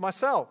lose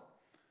myself.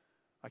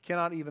 I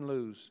cannot even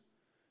lose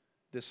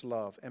this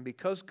love. And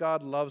because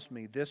God loves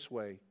me this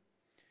way,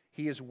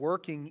 He is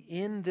working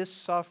in this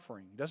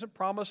suffering. He doesn't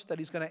promise that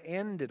He's going to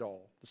end it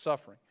all, the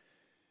suffering.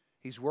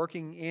 He's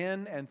working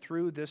in and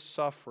through this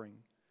suffering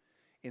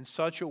in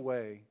such a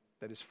way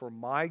that is for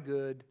my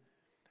good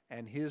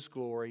and His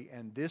glory,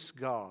 and this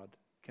God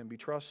can be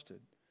trusted.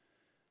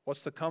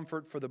 What's the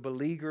comfort for the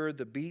beleaguered,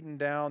 the beaten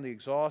down, the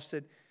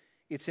exhausted?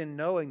 It's in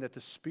knowing that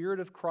the Spirit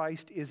of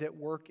Christ is at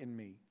work in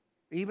me,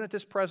 even at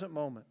this present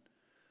moment,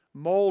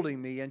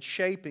 molding me and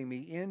shaping me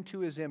into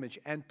His image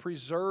and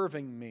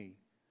preserving me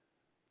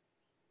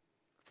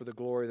for the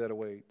glory that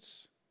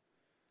awaits.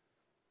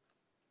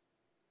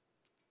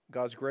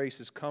 God's grace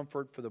is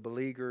comfort for the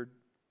beleaguered,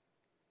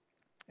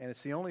 and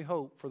it's the only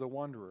hope for the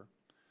wanderer.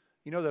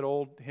 You know that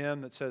old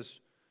hymn that says,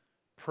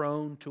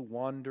 "Prone to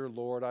wander,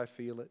 Lord, I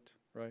feel it,"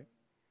 right?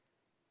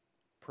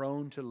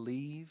 Prone to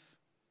leave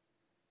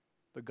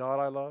the God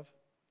I love.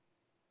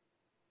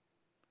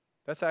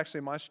 That's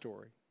actually my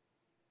story.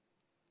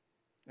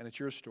 And it's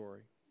your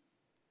story.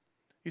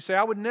 You say,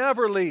 "I would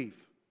never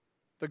leave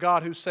the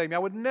God who saved me. I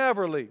would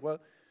never leave." Well,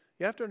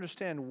 you have to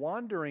understand,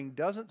 wandering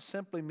doesn't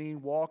simply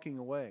mean walking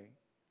away.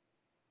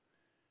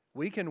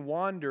 We can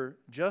wander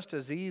just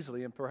as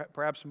easily and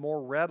perhaps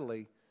more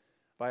readily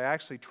by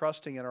actually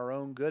trusting in our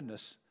own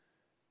goodness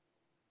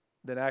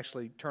than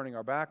actually turning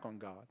our back on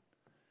God.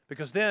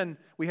 Because then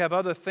we have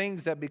other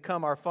things that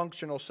become our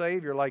functional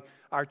Savior, like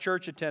our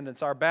church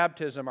attendance, our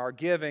baptism, our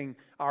giving,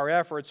 our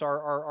efforts,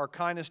 our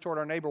kindness toward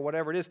our neighbor,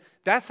 whatever it is.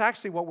 That's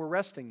actually what we're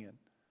resting in.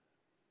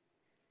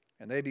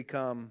 And they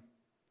become,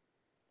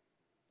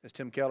 as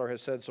Tim Keller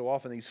has said so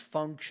often, these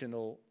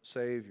functional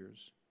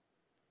Saviors.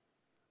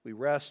 We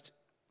rest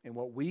in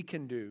what we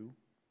can do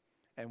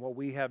and what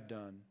we have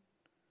done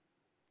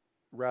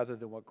rather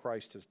than what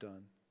Christ has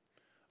done.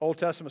 Old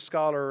Testament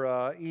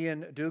scholar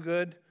Ian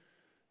Duguid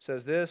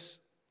says this: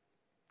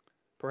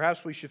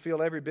 "Perhaps we should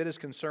feel every bit as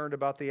concerned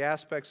about the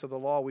aspects of the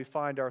law we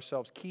find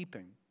ourselves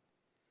keeping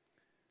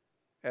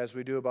as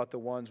we do about the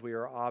ones we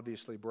are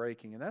obviously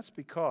breaking." And that's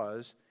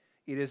because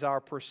it is our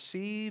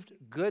perceived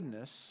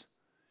goodness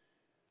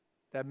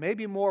that may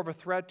be more of a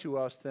threat to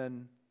us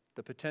than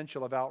the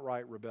potential of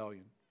outright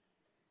rebellion.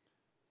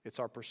 It's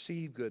our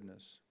perceived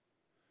goodness.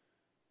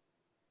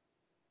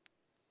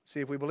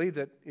 See, if we believe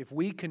that if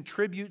we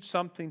contribute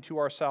something to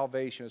our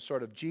salvation, it's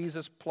sort of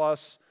Jesus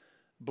plus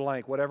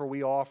blank, whatever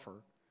we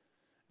offer,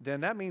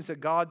 then that means that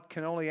God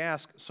can only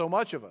ask so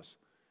much of us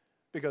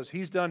because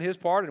He's done His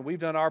part and we've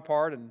done our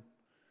part.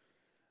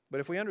 But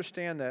if we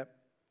understand that,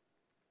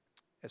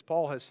 as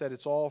Paul has said,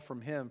 it's all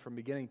from Him from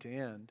beginning to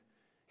end,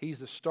 He's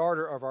the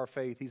starter of our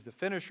faith, He's the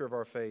finisher of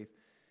our faith,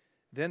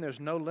 then there's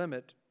no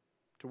limit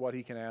to what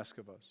He can ask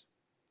of us.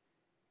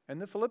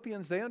 And the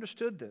Philippians, they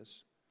understood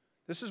this.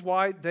 This is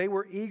why they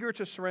were eager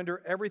to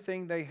surrender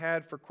everything they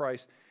had for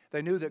Christ.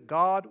 They knew that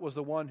God was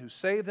the one who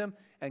saved them,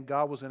 and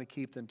God was going to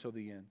keep them till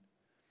the end.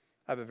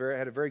 I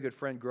had a very good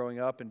friend growing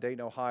up in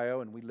Dayton,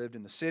 Ohio, and we lived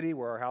in the city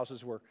where our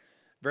houses were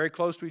very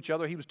close to each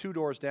other. He was 2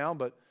 doors down,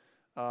 but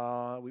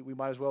we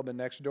might as well have been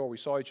next door. We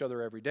saw each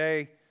other every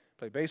day,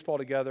 played baseball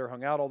together,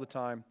 hung out all the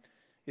time.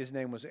 His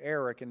name was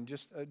Eric, and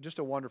just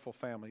a wonderful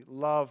family.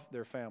 Love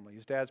their family.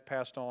 His dad's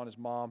passed on, his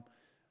mom.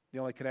 The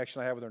only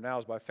connection I have with her now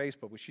is by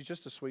Facebook, but she's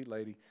just a sweet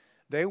lady.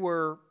 They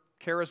were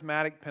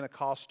charismatic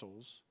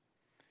Pentecostals,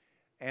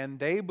 and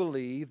they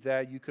believed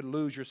that you could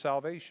lose your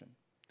salvation.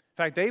 In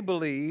fact, they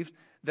believed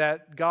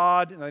that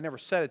God, and I never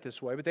said it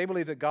this way, but they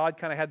believed that God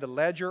kind of had the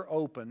ledger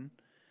open,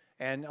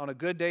 and on a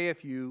good day,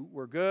 if you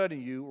were good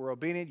and you were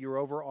obedient, you were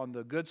over on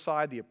the good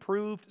side, the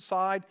approved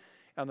side.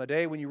 On the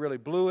day when you really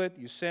blew it,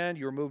 you sinned,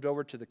 you were moved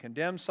over to the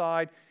condemned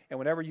side, and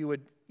whenever you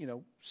would,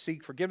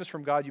 seek forgiveness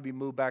from God, you'd be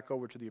moved back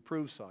over to the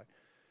approved side.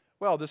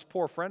 Well, this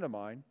poor friend of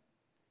mine,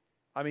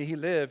 he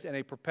lived in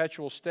a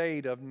perpetual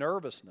state of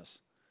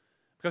nervousness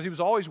because he was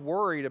always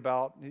worried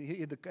about,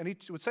 and he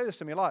would say this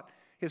to me a lot,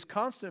 his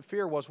constant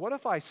fear was, what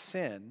if I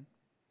sin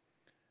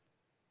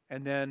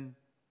and then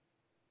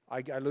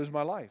I lose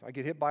my life? I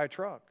get hit by a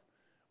truck.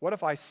 What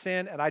if I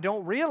sin and I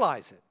don't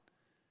realize it?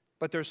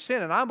 But there's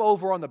sin and I'm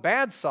over on the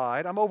bad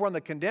side, I'm over on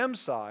the condemned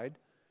side,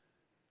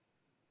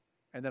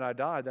 and then I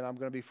die, then I'm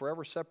going to be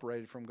forever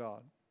separated from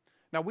God.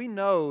 Now we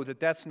know that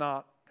that's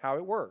not how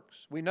it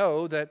works. We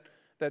know that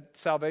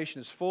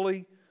salvation is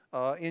fully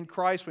in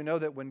Christ. We know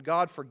that when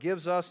God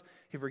forgives us,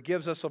 He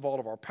forgives us of all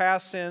of our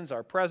past sins,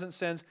 our present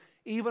sins,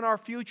 even our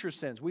future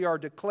sins. We are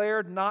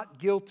declared not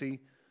guilty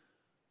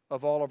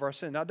of all of our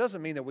sin. Now, it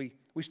doesn't mean that we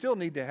still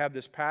need to have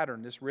this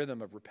pattern, this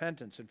rhythm of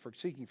repentance and for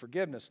seeking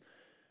forgiveness,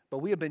 but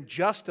we have been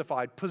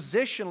justified.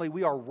 Positionally,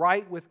 we are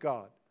right with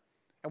God,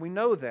 and we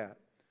know that.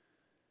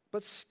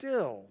 But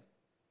still,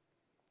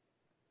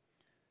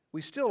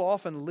 we still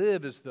often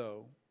live as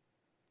though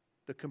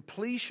the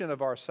completion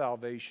of our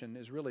salvation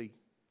is really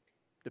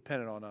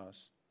dependent on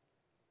us.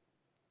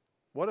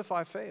 What if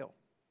I fail?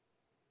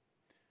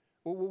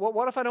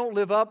 What if I don't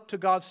live up to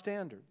God's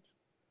standards?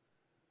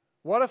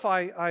 What if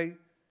I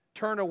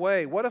turn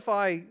away? What if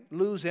I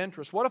lose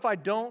interest? What if I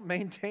don't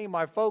maintain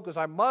my focus?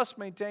 I must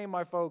maintain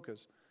my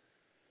focus.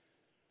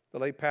 The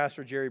late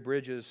pastor Jerry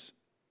Bridges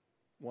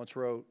once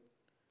wrote,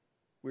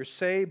 "We're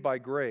saved by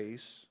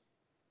grace,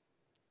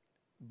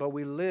 but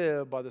we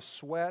live by the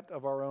sweat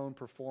of our own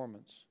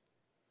performance.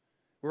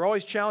 We're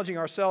always challenging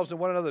ourselves and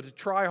one another to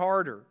try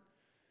harder.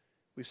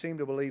 We seem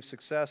to believe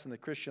success in the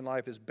Christian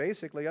life is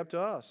basically up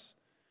to us.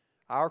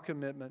 Our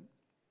commitment,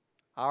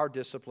 our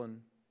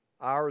discipline,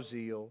 our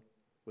zeal,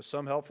 with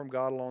some help from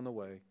God along the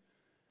way.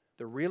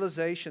 The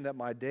realization that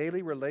my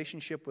daily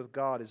relationship with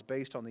God is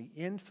based on the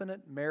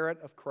infinite merit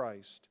of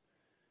Christ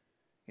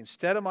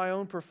instead of my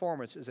own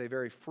performance is a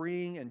very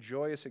freeing and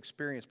joyous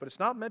experience, but it's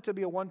not meant to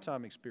be a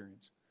one-time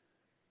experience.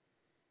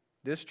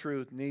 This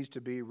truth needs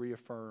to be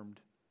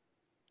reaffirmed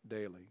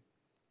daily.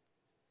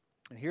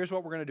 And here's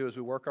what we're going to do as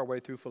we work our way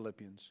through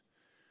Philippians.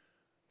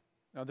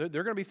 Now, there are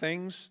going to be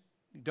things,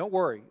 don't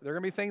worry, there are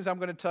going to be things I'm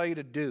going to tell you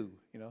to do.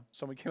 You know,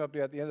 someone came up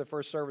at the end of the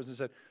first service and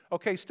said,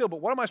 okay, still,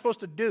 but what am I supposed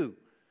to do?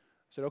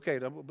 I said, okay,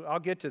 I'll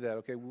get to that.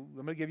 Okay, I'm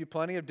going to give you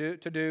plenty to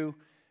do.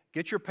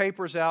 Get your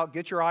papers out.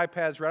 Get your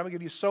iPads right. I'm going to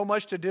give you so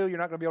much to do, you're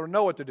not going to be able to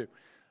know what to do.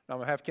 Now,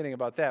 I'm half kidding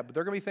about that, but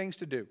there are going to be things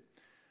to do.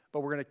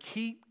 But we're going to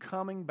keep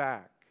coming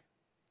back.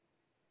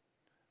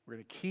 We're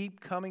going to keep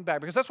coming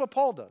back because that's what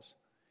Paul does.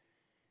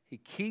 He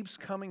keeps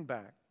coming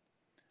back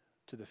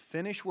to the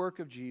finished work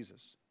of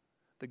Jesus,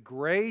 the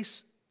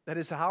grace that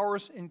is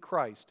ours in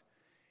Christ.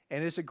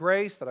 And it's a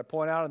grace that I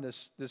point out in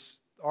this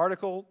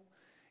article.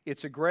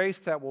 It's a grace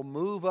that will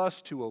move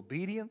us to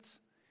obedience.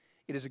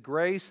 It is a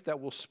grace that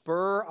will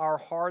spur our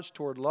hearts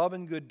toward love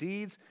and good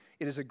deeds.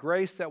 It is a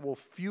grace that will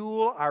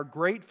fuel our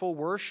grateful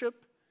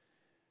worship.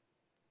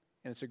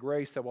 And it's a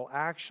grace that will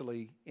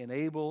actually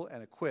enable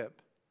and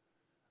equip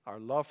our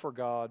love for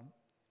God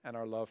and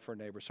our love for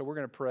neighbor. So we're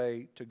going to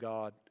pray to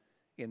God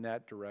in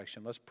that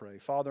direction. Let's pray.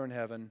 Father in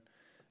heaven,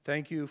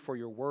 thank you for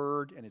your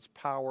word and its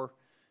power.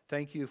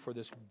 Thank you for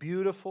this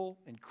beautiful,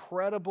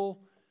 incredible,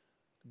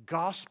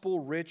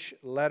 gospel-rich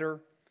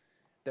letter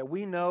that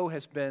we know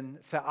has been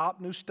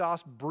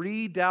theopneustos,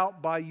 breathed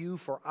out by you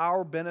for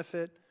our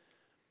benefit.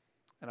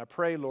 And I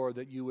pray, Lord,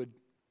 that you would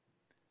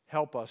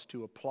help us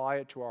to apply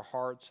it to our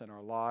hearts and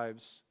our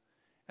lives.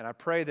 And I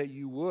pray that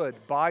you would,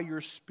 by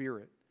your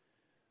Spirit,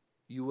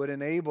 you would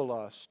enable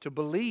us to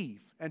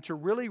believe and to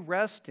really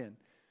rest in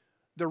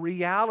the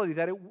reality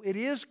that it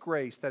is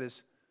grace that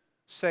has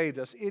saved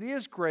us. It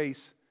is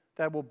grace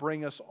that will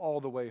bring us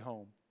all the way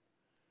home.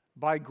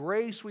 By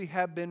grace we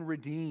have been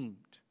redeemed.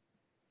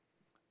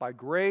 By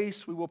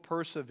grace we will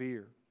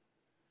persevere.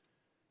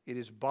 It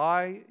is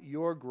by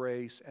your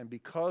grace and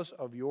because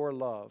of your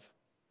love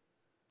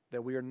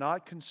that we are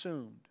not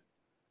consumed,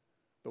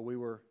 but we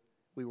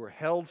were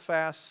held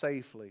fast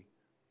safely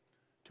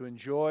to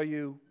enjoy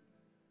you,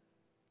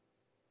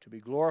 to be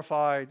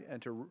glorified,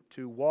 and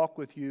to walk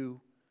with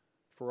you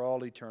for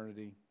all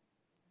eternity.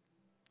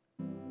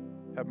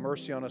 Have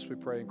mercy on us, we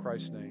pray in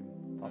Christ's name.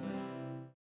 Amen.